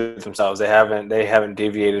stay true to themselves. They haven't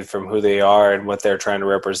deviated from who they are and what they're trying to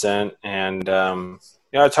represent. And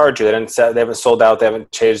you know, it's hard to. They haven't sold out. They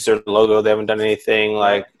haven't changed their logo. They haven't done anything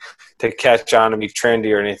like to catch on and be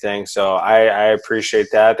trendy or anything. So I appreciate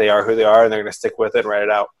that. They are who they are, and they're going to stick with it and write it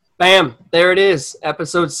out. Bam. There it is.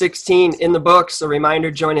 Episode 16 in the books. A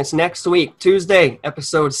reminder, join us next week, Tuesday,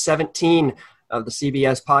 episode 17 of the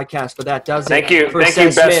CBS podcast. But that does it. Thank you,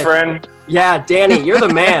 best friend. Yeah, Danny, you're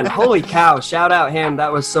the man. Holy cow. Shout out him.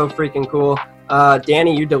 That was so freaking cool.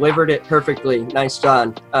 Danny, you delivered it perfectly. Nice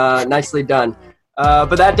done. Nicely done.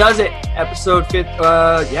 But that does it. Episode 15.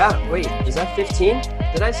 Wait, is that 15?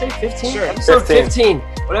 Did I say 15? Sure. Episode 15.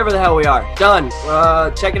 Whatever the hell we are. Done.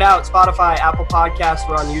 Check it out. Spotify, Apple Podcasts.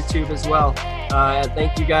 We're on YouTube as well. And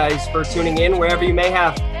thank you guys for tuning in wherever you may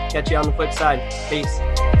have. Catch you on the flip side. Peace.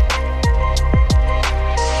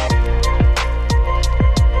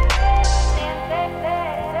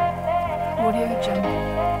 Audio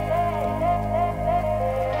Jungle.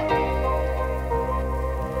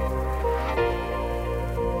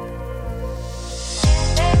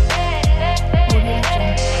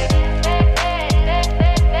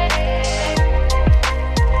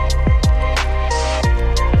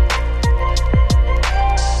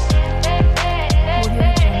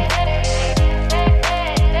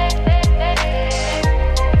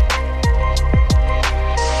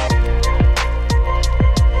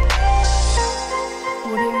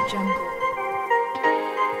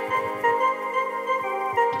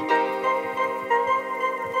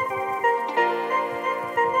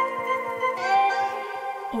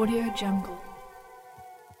 Audio Jungle.